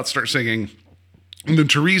Ellen was about to start singing. And then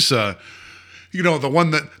Teresa, the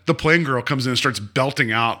one that the plain girl comes in and starts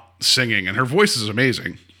belting out singing, and her voice is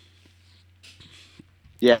amazing.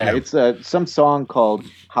 Yeah. It's some song called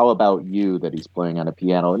 "How About You" that he's playing on a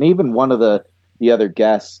piano, and even one of the other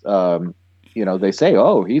guests, they say,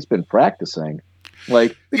 "Oh, he's been practicing,"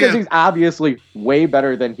 because he's obviously way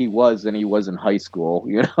better than he was in high school.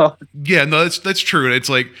 Yeah, no, that's true. It's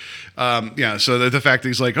like, So the fact that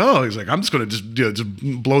he's like, I'm just going to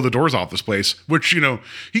just blow the doors off this place, which he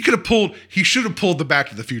should have pulled the Back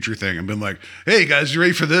to the Future thing and been like, hey guys, you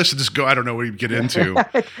ready for this? And just go. I don't know what he'd get into.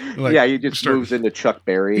 He just moves into Chuck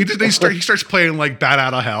Berry. He starts playing like Bat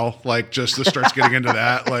Out of Hell, like just starts getting into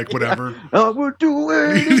that, like whatever. I would do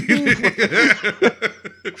anything.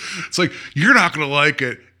 It's like, you're not going to like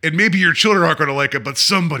it. And maybe your children aren't going to like it, but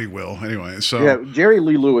somebody will anyway. So Jerry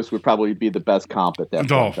Lee Lewis would probably be the best comp at that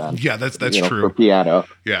point. Oh, yeah, that's true. For piano,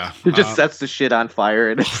 yeah, it just sets the shit on fire,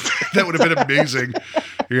 and that would have been amazing.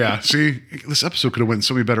 Yeah, see, this episode could have went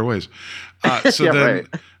so many better ways. So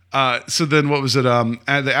then, what was it?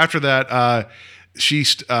 After that,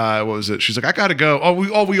 what was it? She's like, I gotta go.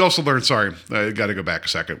 We also learned. Sorry, I got to go back a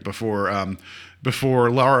second before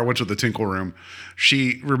Laura went to the Tinkle Room.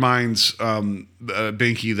 She reminds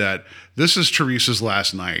Binky that this is Teresa's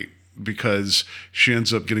last night because she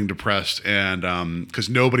ends up getting depressed and because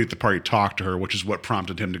nobody at the party talked to her, which is what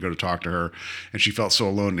prompted him to go to talk to her. And she felt so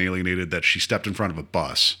alone and alienated that she stepped in front of a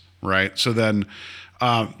bus, right? So then,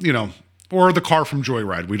 or the car from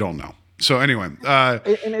Joyride, we don't know. So anyway,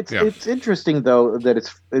 and it's interesting though that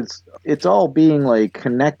it's all being like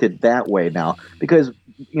connected that way now because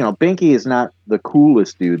Binky is not the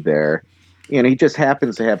coolest dude there. He just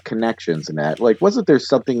happens to have connections in that. Like, wasn't there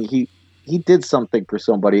something he did something for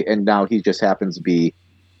somebody and now he just happens to be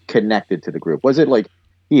connected to the group? Was it like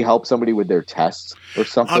he helped somebody with their tests or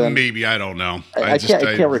something? Maybe, I don't know. I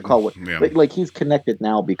can't recall what. Yeah. Like he's connected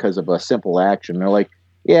now because of a simple action. They're like,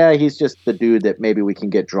 yeah, he's just the dude that maybe we can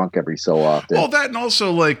get drunk every so often. Well, that and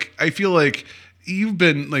also like I feel like you've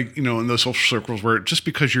been like in those social circles where just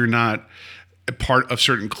because you're not a part of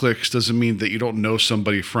certain cliques doesn't mean that you don't know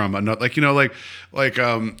somebody from another, until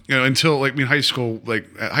high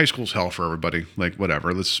school's hell for everybody, like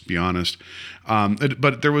whatever, let's be honest.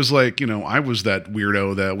 But there was I was that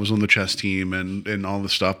weirdo that was on the chess team and all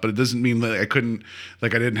this stuff, but it doesn't mean that I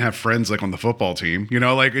didn't have friends like on the football team,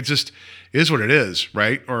 it just is what it is.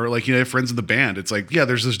 Right. Or have friends in the band. It's like, yeah,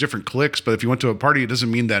 there's those different cliques, but if you went to a party, it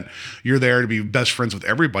doesn't mean that you're there to be best friends with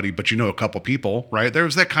everybody, but a couple people, right? There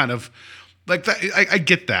was that kind of, like that, I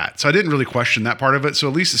get that. So I didn't really question that part of it. So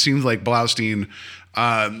at least it seems like Bluestone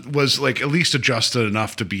was at least adjusted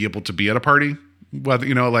enough to be able to be at a party.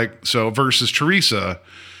 Whether so versus Teresa,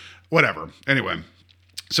 whatever. Anyway,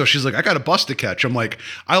 so she's like, I got a bus to catch. I'm like,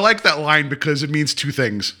 I like that line because it means two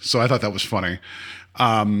things. So I thought that was funny.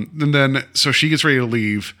 And then so she gets ready to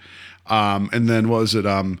leave. And then what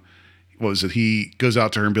was it? He goes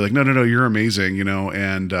out to her and be like, no, you're amazing,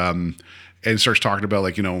 and starts talking about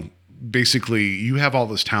basically you have all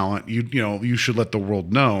this talent, you should let the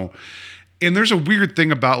world know. And there's a weird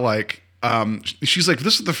thing about she's like,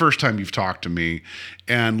 this is the first time you've talked to me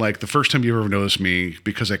and the first time you ever noticed me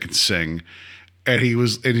because I can sing.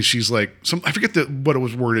 And she's like, I forget what it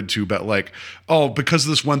was worded to, but because of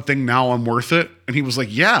this one thing, now I'm worth it. And he was like,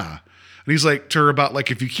 yeah. And he's like to her about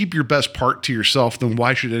if you keep your best part to yourself, then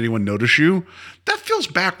why should anyone notice you? That feels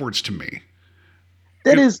backwards to me.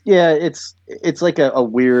 That is, yeah, it's like a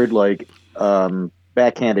weird,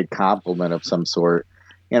 backhanded compliment of some sort.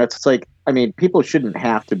 And it's like, I mean, people shouldn't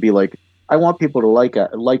have to be like, I want people to like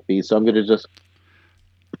me, so I'm going to just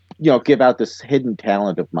give out this hidden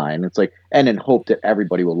talent of mine. It's like, and in hope that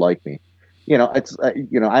everybody will like me. It's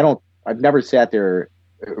I've never sat there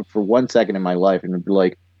for 1 second in my life and be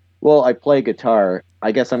like, well, I play guitar.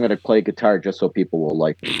 I guess I'm going to play guitar just so people will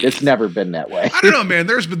like me. It's never been that way. I don't know, man.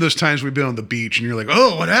 There's been those times we've been on the beach and you're like,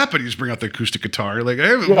 oh, what happened? You just bring out the acoustic guitar. You're like,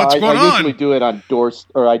 hey, what's going on? I usually do it on doors,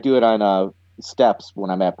 or I do it on steps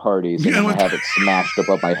when I'm at parties, and I have it smashed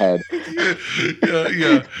above my head.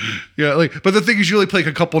 Yeah. Like, but the thing is, you only play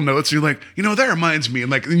like a couple notes, and you're like, that reminds me,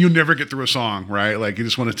 and like, and you'll never get through a song, right? Like, you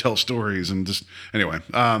just want to tell stories, and just anyway.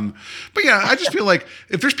 But yeah, I just feel like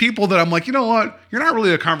if there's people that I'm like, you know what, you're not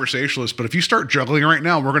really a conversationalist, but if you start juggling right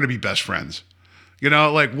now, we're going to be best friends.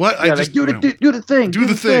 Like what? Yeah, I just do the thing. Do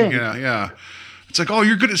the thing. Yeah. It's like, oh,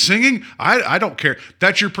 you're good at singing? I don't care.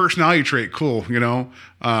 That's your personality trait. Cool,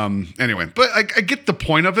 Anyway, but I get the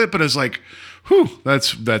point of it, but it's like, whew,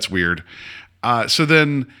 that's weird. So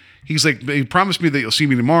then he's like, he promised me that you'll see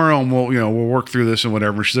me tomorrow and we'll work through this and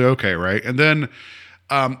whatever. She's like, okay, right. And then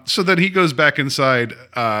so then he goes back inside.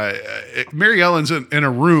 Mary Ellen's in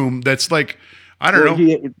a room that's like, I don't know.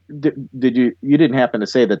 You didn't happen to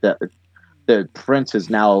say that the prince has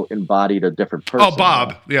now embodied a different person. Oh,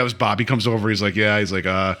 Bob. Yeah, it was Bob. He comes over. He's like, hey,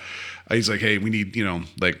 we need,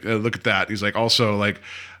 look at that. He's like, also like,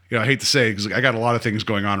 I hate to say, because I got a lot of things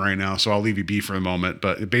going on right now, so I'll leave you be for a moment.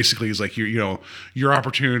 But basically, he's like, your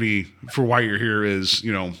opportunity for why you're here is,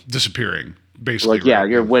 disappearing. Basically, like, yeah,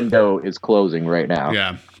 your window is closing right now.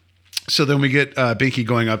 Yeah. So then we get Binky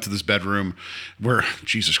going up to this bedroom where,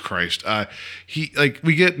 Jesus Christ,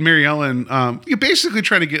 we get Mary Ellen, basically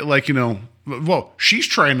trying to get she's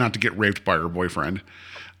trying not to get raped by her boyfriend,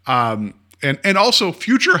 and also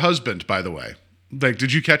future husband, by the way. Like,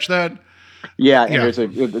 did you catch that? Yeah, and there's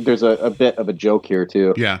a bit of a joke here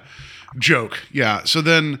too. Yeah, joke. Yeah. So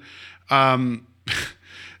then, he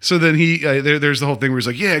there's the whole thing where he's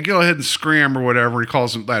like, yeah, go ahead and scram or whatever. He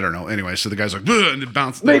calls him, I don't know. Anyway, so the guy's like, and it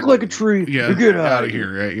bounces. Make like a tree. Yeah, get out of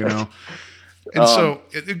here, right? And so,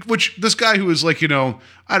 which this guy who is like, I don't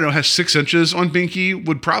know, has 6 inches on Binky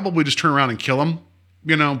would probably just turn around and kill him,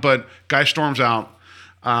 but guy storms out.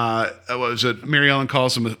 Was it Mary Ellen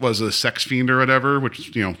calls him was a sex fiend or whatever,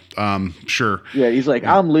 which, sure. Yeah, he's like,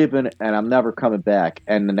 I'm leaving and I'm never coming back.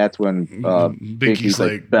 And then that's when Binky's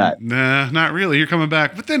like, bet. Nah, not really. You're coming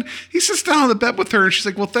back. But then he sits down on the bed with her and she's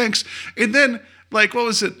like, well, thanks. And then, like, what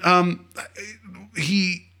was it?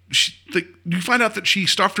 You find out that she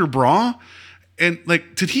stuffed her bra. And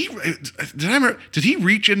like, did he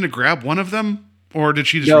reach in to grab one of them, or did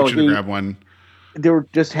she just reach in to grab one? They were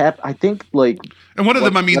just I think like, and one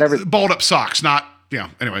of them, balled up socks, not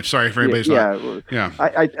Anyway, sorry for anybody's yeah.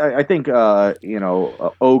 I think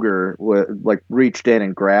Ogre like reached in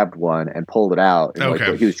and grabbed one and pulled it out, and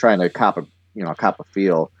like he was trying to cop a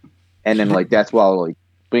feel, and then like that's while like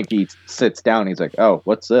Binky sits down. He's like, "Oh,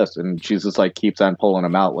 what's this?" And she's just like keeps on pulling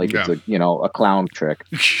him out like it's a clown trick.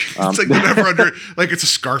 It's like never under like it's a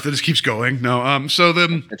scarf that just keeps going. No, so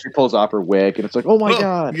then and she pulls off her wig, and it's like, "Oh my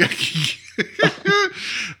god!" Yeah.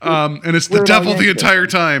 And it's the devil the entire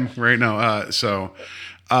time right now. So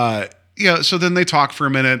then they talk for a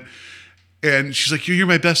minute. And she's like, you're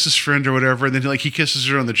my bestest friend or whatever. And then like he kisses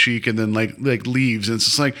her on the cheek and then like leaves. And it's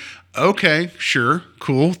just like, okay, sure,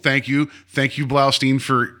 cool. Thank you, Bluestone,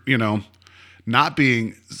 for, not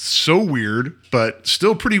being so weird, but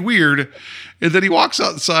still pretty weird. And then he walks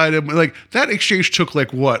outside and like that exchange took like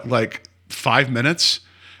 5 minutes.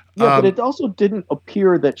 Yeah, but it also didn't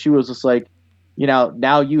appear that she was just like,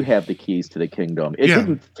 now you have the keys to the kingdom. It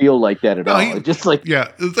didn't feel like that at all. It just like,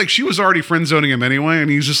 it's like she was already friend zoning him anyway, and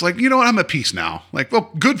he's just like, you know what, I'm at peace now. Like,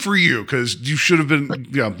 well, good for you, because you should have been,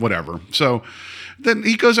 whatever. So then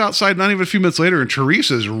he goes outside, not even a few minutes later, and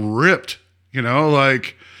Teresa's ripped.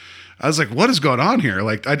 Like I was like, what is going on here?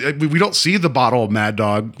 Like, we don't see the bottle of Mad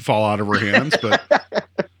Dog fall out of her hands, but.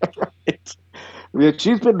 Right. Yeah,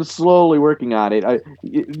 she's been slowly working on it.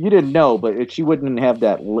 You didn't know, but if she wouldn't have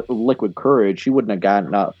that liquid courage, she wouldn't have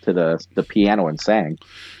gotten up to the piano and sang.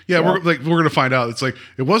 Yeah, we're gonna find out. It's like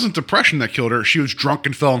it wasn't depression that killed her. She was drunk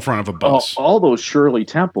and fell in front of a bus. All those Shirley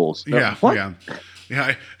Temples. Yeah. All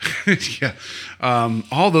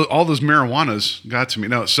those marijuanas got to me.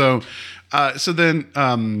 No, so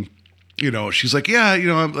then. She's like, yeah,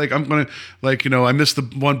 I'm going to, I missed the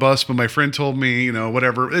one bus, but my friend told me,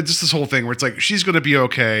 whatever. It's just this whole thing where it's like, she's going to be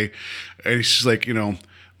okay. And she's like,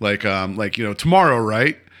 tomorrow,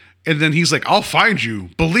 right? And then he's like, I'll find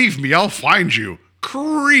you. Believe me, I'll find you.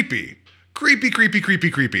 Creepy.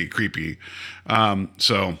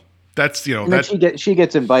 So that's, and then she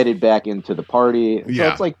gets invited back into the party. So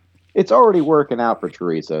it's like, it's already working out for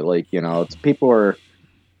Teresa. Like, it's people are,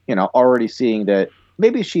 already seeing that,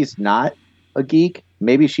 maybe she's not a geek.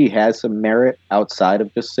 Maybe she has some merit outside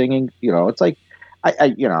of just singing. It's like,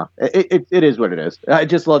 it is what it is. I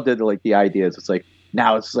just loved it. Like the ideas. It's like,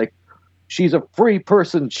 now it's like, she's a free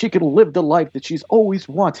person. She can live the life that she's always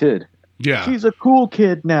wanted. Yeah. She's a cool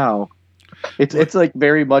kid now. It's like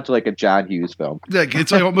very much like a John Hughes film. Like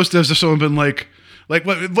it's like almost as if someone been like what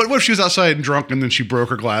if she was outside and drunk and then she broke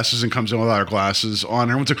her glasses and comes in without her glasses on?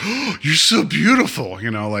 Everyone's like, oh, you're so beautiful,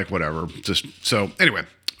 like whatever. Just so anyway,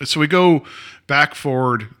 so we go back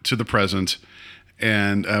forward to the present,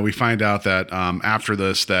 and we find out that after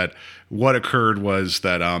this, that what occurred was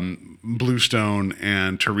that Bluestone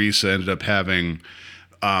and Teresa ended up having.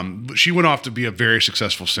 She went off to be a very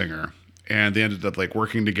successful singer, and they ended up like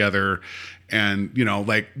working together, and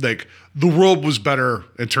like the world was better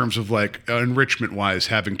in terms of like enrichment wise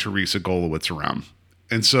having Teresa Golowitz around.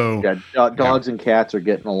 And so dogs and cats are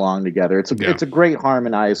getting along together. It's a great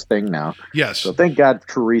harmonized thing now. Yes. So thank God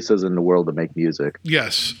Teresa's in the world to make music.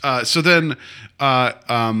 Yes. So then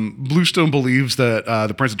Bluestone believes that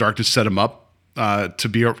the Prince of Darkness set him up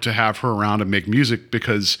to have her around and make music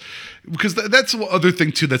because that's the other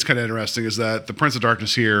thing too that's kind of interesting is that the Prince of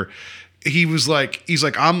Darkness here, he's like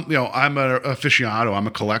I'm an aficionado, I'm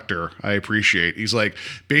a collector, I appreciate. He's like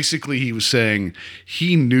basically he was saying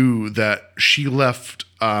he knew that she left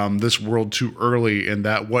this world too early and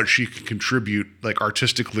that what she could contribute like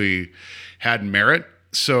artistically had merit.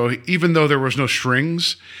 So even though there was no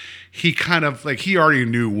strings, he kind of like he already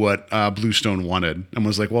knew what Bluestone wanted and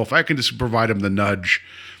was like, well, if I can just provide him the nudge,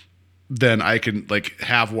 then I can like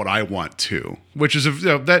have what I want to, which is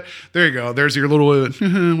that there you go. There's your little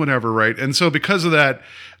whatever, right? And so because of that,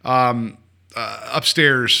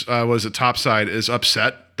 upstairs was it Topside is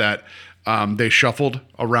upset that they shuffled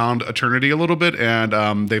around Eternity a little bit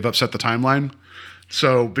and they've upset the timeline.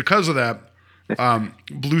 So because of that,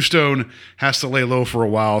 Bluestone has to lay low for a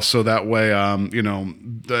while, so that way,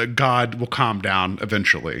 the God will calm down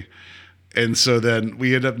eventually. And so then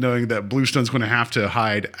we end up knowing that Bluestone's going to have to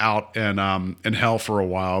hide out in hell for a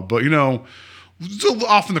while, but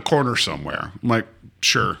off in the corner somewhere. I'm like,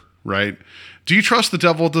 sure, right? Do you trust the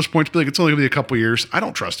devil at this point to be like, it's only going to be a couple years? I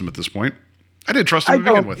don't trust him at this point. I didn't trust him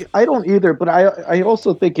to begin with. I don't either, but I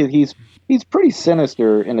also think he's pretty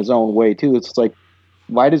sinister in his own way too. It's like,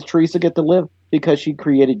 why does Teresa get to live? Because she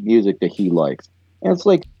created music that he likes. And it's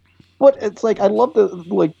like, I love to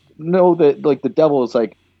like know that like the devil is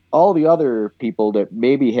like, all the other people that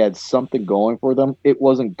maybe had something going for them, it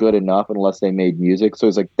wasn't good enough unless they made music. So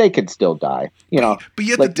it's like they could still die, But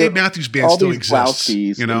yet like the Dave Matthews Band still exists. All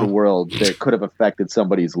these in the world that could have affected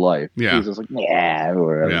somebody's life. Yeah, he's just like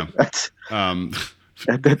whatever. Yeah.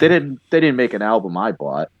 They didn't make an album I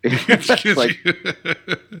bought. Like,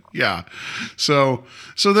 yeah. So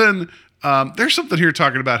then there's something here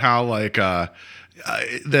talking about how like.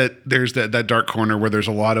 That there's that dark corner where there's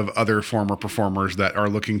a lot of other former performers that are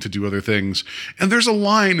looking to do other things, and there's a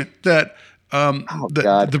line that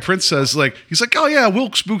the Prince says, like he's like, oh yeah,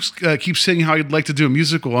 Wilkes Spooks keeps saying how he'd like to do a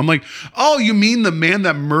musical. I'm like, oh, you mean the man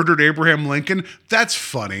that murdered Abraham Lincoln? That's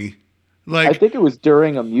funny. Like I think it was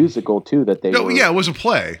during a musical too that they. No, yeah, it was a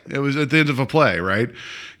play. It was at the end of a play, right?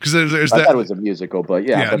 Because there's I that. thought it was a musical, but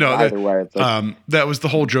either way, it's like, that was the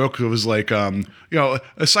whole joke. It was like,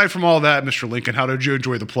 aside from all that, Mr. Lincoln, how did you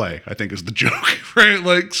enjoy the play? I think is the joke, right?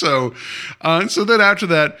 Like so then after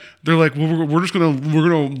that, they're like, well, we're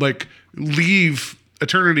gonna like leave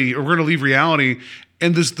eternity, or we're gonna leave reality.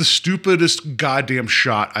 And this is the stupidest goddamn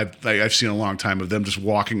shot I've seen in a long time of them just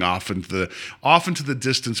walking off into the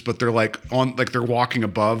distance, but they're like they're walking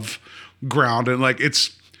above ground, and like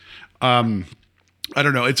it's I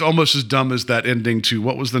don't know, it's almost as dumb as that ending to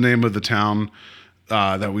what was the name of the town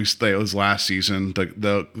that it was last season,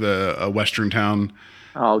 the western town.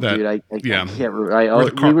 Oh, dude, I can't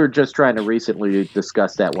remember. We were just trying to recently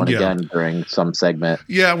discuss that one again during some segment.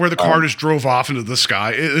 Yeah, where the car just drove off into the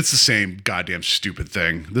sky. It's the same goddamn stupid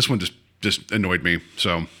thing. This one just annoyed me.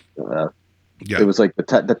 So, it was like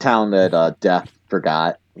the town that Death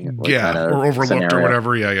forgot. Or overlooked scenario. Or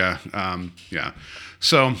whatever. Yeah.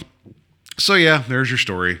 So yeah, there's your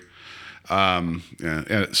story.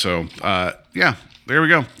 There we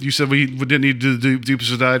go. You said we didn't need to do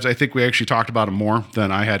deepest dives. I think we actually talked about it more than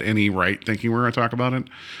I had any right thinking we were going to talk about it.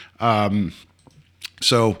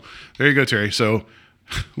 So there you go, Terry. So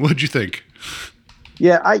what'd you think?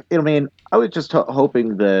 Yeah, I was just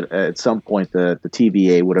hoping that at some point the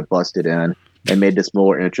TVA would have busted in and made this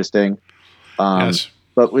more interesting. Yes.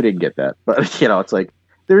 But we didn't get that. But it's like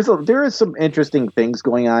there is some interesting things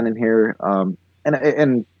going on in here.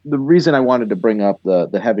 And the reason I wanted to bring up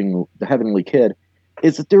the Heavenly Kid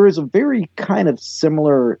is that there is a very kind of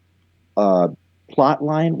similar plot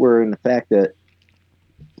line were in the fact that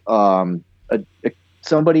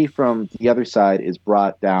somebody from the other side is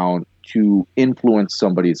brought down to influence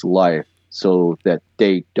somebody's life so that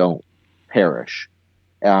they don't perish.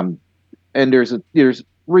 And there's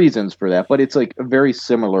reasons for that, but it's like a very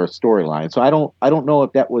similar storyline. So I don't know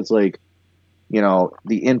if that was like,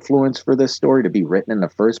 the influence for this story to be written in the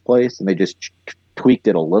first place, and they just tweaked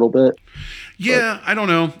it a little bit. Yeah, I don't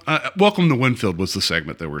know. Welcome to Winfield was the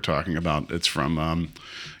segment that we're talking about. It's from,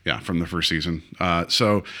 from the first season.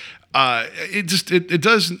 So it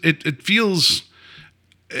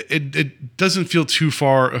doesn't feel too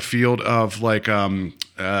far afield of like,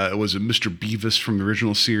 was it Mr. Beavis from the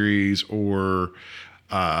original series or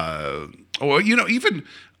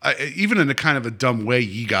even in a kind of a dumb way,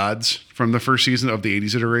 Ye Gods from the first season of the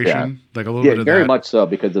 80s iteration, like a little bit of very that. much so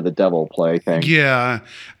because of the devil play thing. Yeah,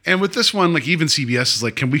 and with this one, like even CBS is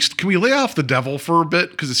like, can we lay off the devil for a bit,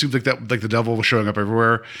 because it seems like that, like the devil was showing up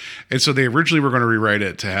everywhere, and so they originally were going to rewrite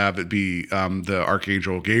it to have it be the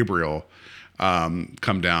Archangel Gabriel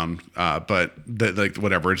come down, but like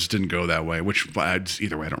whatever, it just didn't go that way. Which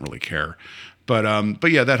either way, I don't really care. But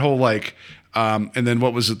yeah, that whole like. And then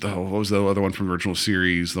what was it? What was the other one from the original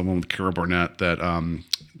series? The one with Cara Barnett that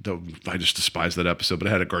I just despised that episode, but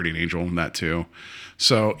it had a guardian angel in that too.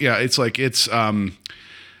 So yeah, it's like this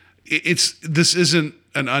isn't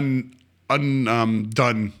an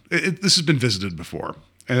undone. This has been visited before,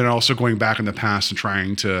 and then also going back in the past and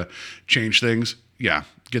trying to change things. Yeah,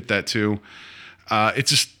 get that too.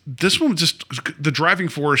 It's just this one, just the driving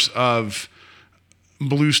force of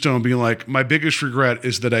Bluestone being like, my biggest regret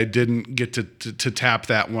is that I didn't get to tap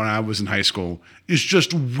that when I was in high school, is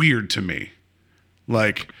just weird to me.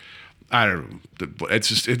 Like, I don't know. It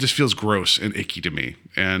just feels gross and icky to me.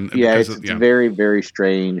 And yeah, it's very, very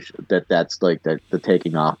strange that that's like the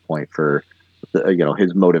taking off point for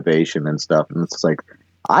his motivation and stuff. And it's like,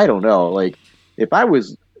 I don't know. Like, if I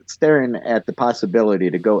was staring at the possibility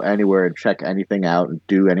to go anywhere and check anything out and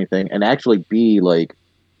do anything and actually be like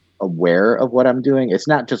aware of what I'm doing, it's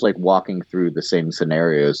not just like walking through the same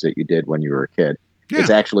scenarios that you did when you were a kid. Yeah. It's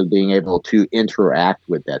actually being able to interact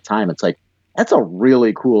with that time. It's like, that's a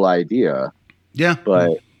really cool idea. Yeah.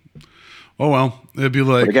 But oh well, it'd be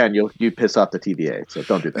like, but again, you piss off the TVA, so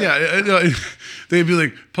don't do that. Yeah, they'd be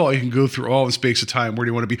like, Paul, you can go through all the space of time. Where do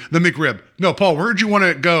you want to be? The McRib. No, Paul, where'd you want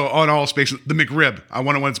to go on all space? The McRib. I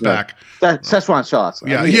want it when it's back. Szechuan sauce.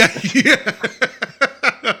 Yeah, yeah.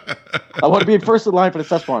 I want to be first in line for the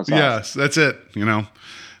Szechuan sauce. Yes, that's it.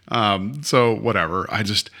 So whatever.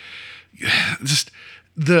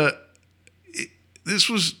 This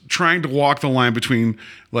was trying to walk the line between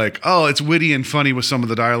like, oh, it's witty and funny with some of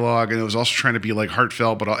the dialogue, and it was also trying to be like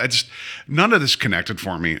heartfelt, but none of this connected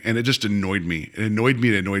for me, and it just annoyed me. It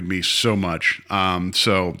annoyed me so much.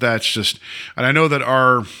 So that's just, and I know that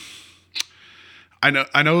our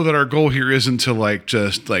goal here isn't to like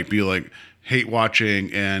just like be like hate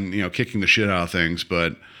watching and kicking the shit out of things,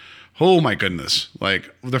 but oh my goodness,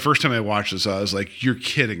 like the first time I watched this, I was like, you're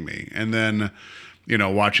kidding me, and then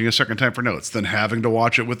watching a second time for notes, then having to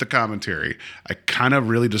watch it with the commentary, I kind of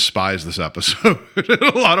really despise this episode in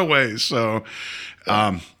a lot of ways. So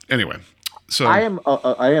anyway, so I am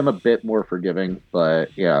a bit more forgiving,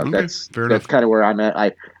 but yeah, okay, that's kind of where I'm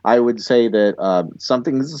at. I would say that some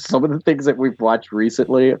of the things that we've watched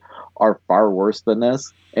recently are far worse than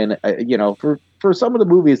this. And for some of the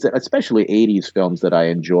movies that, especially 80s films that I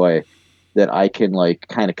enjoy, that I can like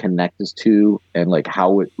kind of connect this to, and like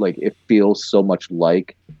how it feels so much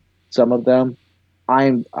like some of them,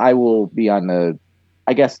 I will be on the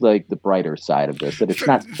brighter side of this. That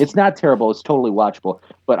it's not terrible. It's totally watchable.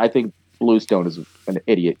 But I think Bluestone is an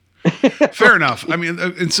idiot. Fair enough. I mean,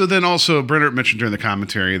 and so then also Brenner mentioned during the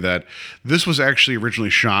commentary that this was actually originally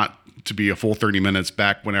shot to be a full 30 minutes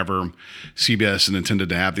back whenever CBS intended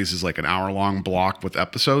to have these as like an hour-long block with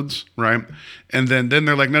episodes, right? And then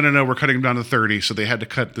they're like, no, we're cutting them down to 30, so they had to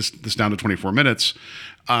cut this down to 24 minutes.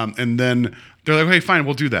 And then they're like, okay, fine,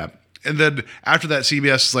 we'll do that. And then after that,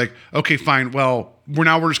 CBS is like, okay, fine, well, we're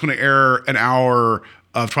just going to air an hour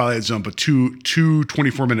of Twilight Zone, but two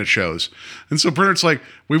 24-minute shows. And so Bernard's like,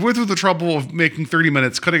 we went through the trouble of making 30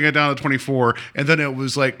 minutes, cutting it down to 24, and then it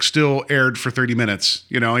was like still aired for 30 minutes.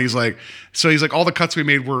 He's like, all the cuts we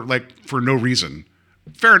made were like for no reason.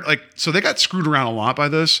 Fair, like, so they got screwed around a lot by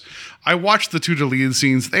this. I watched the 2 deleted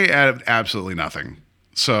scenes. They added absolutely nothing.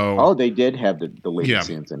 So they did have the deleted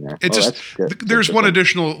scenes in there. It there's one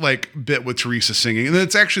additional like bit with Teresa singing, and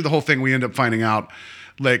it's actually the whole thing we end up finding out.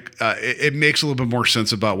 Like it makes a little bit more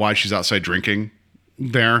sense about why she's outside drinking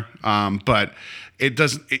there. But it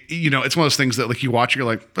doesn't, it's one of those things that like you watch, you're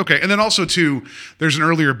like, okay. And then also too, there's an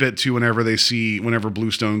earlier bit too, whenever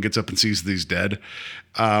Bluestone gets up and sees that he's dead,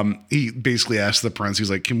 he basically asks the prince,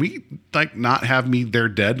 he's like, can we like not have me there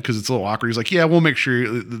dead? Cause it's a little awkward. He's like, yeah, we'll make sure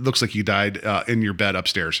it looks like you died in your bed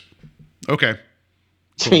upstairs. Okay.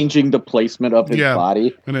 Changing the placement of his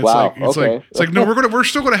body. And it's wow. It's like, no, we're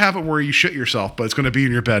still going to have it where you shit yourself, but it's going to be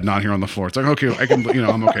in your bed, not here on the floor. It's like, okay, I can,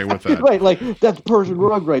 I'm okay with that. Right. Like that's Persian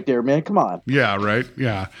rug right there, man. Come on. Yeah. Right.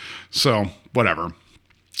 Yeah. So whatever.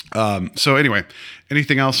 So anyway,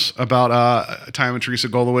 anything else about Time and Teresa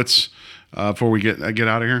Golowitz before we get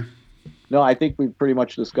out of here? No, I think we've pretty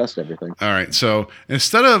much discussed everything. All right. So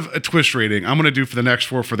instead of a twist rating, I'm going to do for the next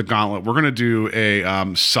 4 for the Gauntlet, we're going to do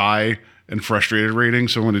a sigh and frustrated rating.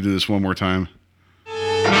 So I'm going to do this one more time.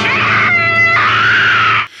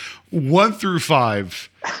 1 through 5.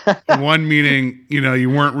 1 meaning, you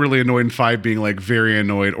weren't really annoyed, and 5 being like very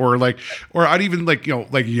annoyed, or I'd even like,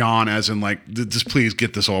 like yawn as in like, just please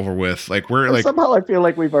get this over with. Like somehow I feel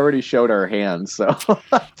like we've already showed our hands. So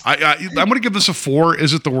I'm going to give this a 4.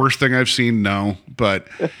 Is it the worst thing I've seen? No, but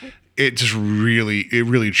it just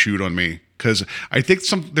really chewed on me. Cause I think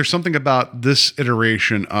there's something about this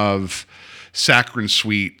iteration of saccharine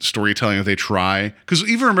sweet storytelling that they try. Cause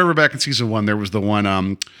even remember back in season 1, there was the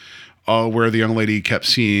one, where the young lady kept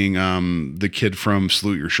seeing the kid from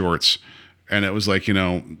Salute Your Shorts, and it was like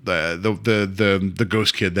the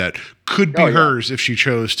ghost kid that could be hers if she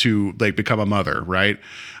chose to like become a mother, right?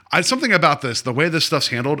 Something about this, the way this stuff's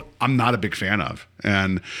handled, I'm not a big fan of,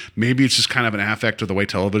 and maybe it's just kind of an affect of the way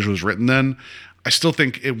television was written. Then I still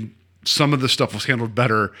think some of the stuff was handled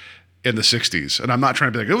better in the 60s, and I'm not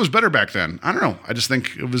trying to be like it was better back then. I don't know. I just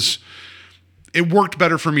think it worked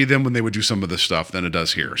better for me then when they would do some of this stuff than it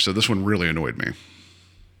does here. So this one really annoyed me.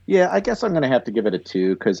 Yeah, I guess I'm going to have to give it a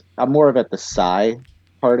 2 because I'm more of at the sigh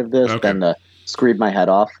part of this than the scream my head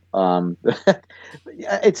off.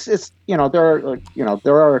 It's there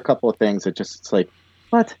are a couple of things that just it's like,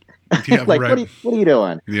 what? Yeah, like, right. what are you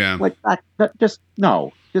doing? Yeah. Like, just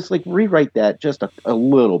like rewrite that just a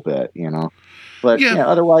little bit, But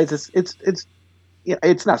otherwise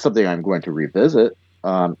it's not something I'm going to revisit.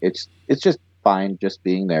 It's just fine just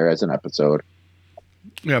being there as an episode.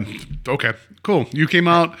 Yeah. Okay. Cool. You came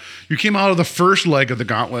out of the first leg of the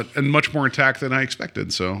Gauntlet and much more intact than I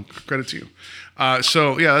expected. So credit to you.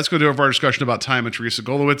 Let's go to our discussion about Time and Teresa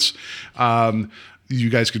Golowitz. You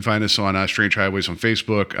guys can find us on Strange Highways on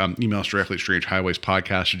Facebook. Email us directly at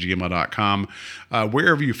strangehighwayspodcast@gmail.com.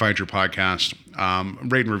 Wherever you find your podcast,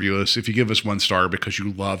 rate and review us. If you give us 1 star because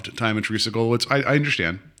you loved Time and Teresa Golowitz, I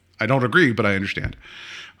understand. I don't agree, but I understand.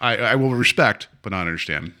 I will respect, but not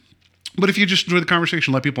understand. But if you just enjoy the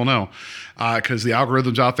conversation, let people know, because the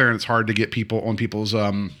algorithm's out there and it's hard to get people on people's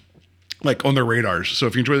on their radars. So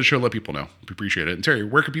if you enjoy the show, let people know. We appreciate it. And Terry,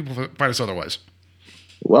 where can people find us otherwise?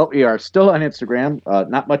 Well, we are still on Instagram.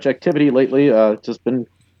 Not much activity lately. Just been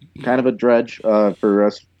kind of a dredge for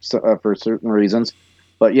us for certain reasons.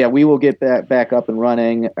 But yeah, we will get back up and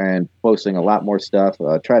running and posting a lot more stuff.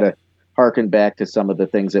 Try to harken back to some of the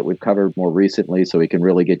things that we've covered more recently so we can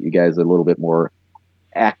really get you guys a little bit more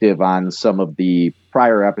active on some of the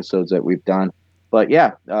prior episodes that we've done. But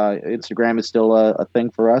yeah, Instagram is still a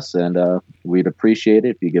thing for us, and we'd appreciate it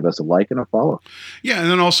if you give us a like and a follow. Yeah,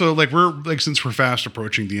 and then also since we're fast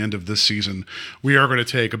approaching the end of this season, we are going to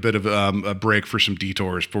take a bit of a break for some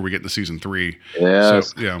detours before we get into season 3.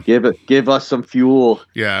 Yes, so, yeah, give us some fuel.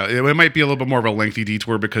 Yeah, it might be a little bit more of a lengthy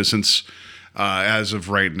detour because since as of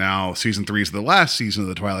right now, season 3 is the last season of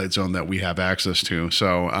the Twilight Zone that we have access to.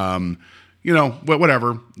 So.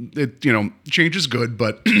 Whatever. It, change is good,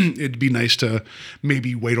 but it'd be nice to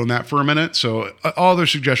maybe wait on that for a minute. So all their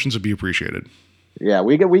suggestions would be appreciated. Yeah,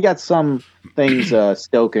 we got some things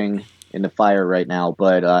stoking in the fire right now,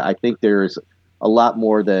 but I think there's a lot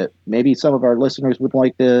more that maybe some of our listeners would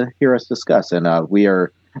like to hear us discuss, and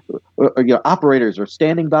operators are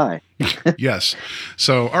standing by. Yes.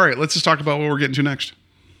 So, all right, let's just talk about what we're getting to next.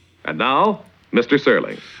 And now, Mr.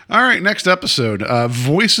 Serling. All right, next episode,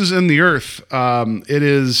 Voices in the Earth. It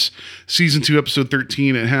is season 2, episode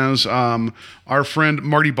 13. It has our friend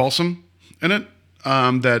Marty Balsam in it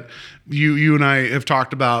that you and I have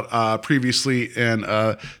talked about previously in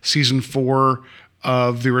season 4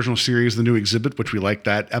 of the original series, The New Exhibit, which we liked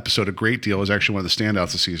that episode a great deal. It was actually one of the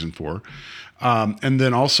standouts of season 4. And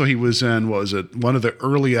then also he was in, one of the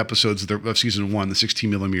early episodes of season 1, the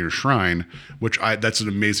 16mm Shrine, that's an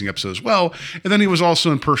amazing episode as well. And then he was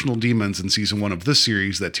also in Personal Demons in season 1 of this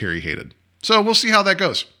series that Terry hated. So we'll see how that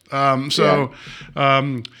goes.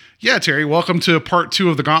 Terry, welcome to part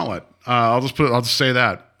 2 of the Gauntlet. I'll just say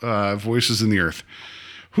that, Voices in the Earth.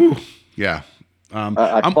 Whew. Yeah.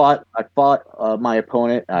 I fought my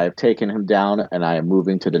opponent. I've taken him down, and I am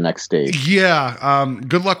moving to the next stage. Yeah.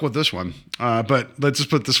 Good luck with this one. But let's just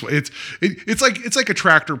put it this way: it's like a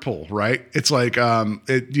tractor pull, right? It's like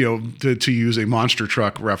to use a monster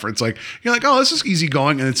truck reference. Like you're like, oh, this is easy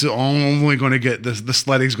going, and it's only going to get the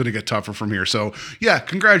sledding's going to get tougher from here. So yeah,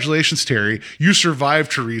 congratulations, Terry. You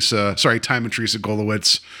survived Time and Teresa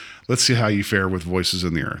Golowitz. Let's see how you fare with Voices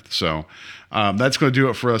in the Earth. So that's going to do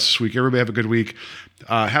it for us this week. Everybody have a good week.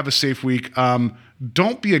 Have a safe week.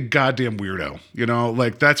 Don't be a goddamn weirdo.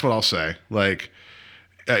 Like that's what I'll say. Like,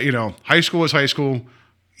 high school is high school.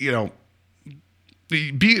 Be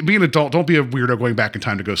an adult. Don't be a weirdo going back in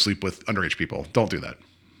time to go sleep with underage people. Don't do that.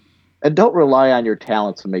 And don't rely on your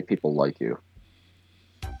talents to make people like you.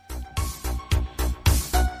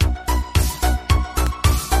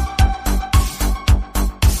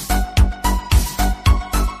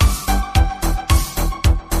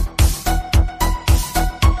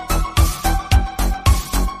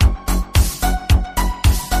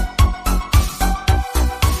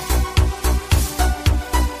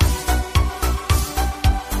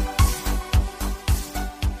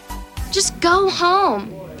 Just go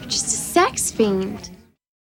home. You're just a sex fiend.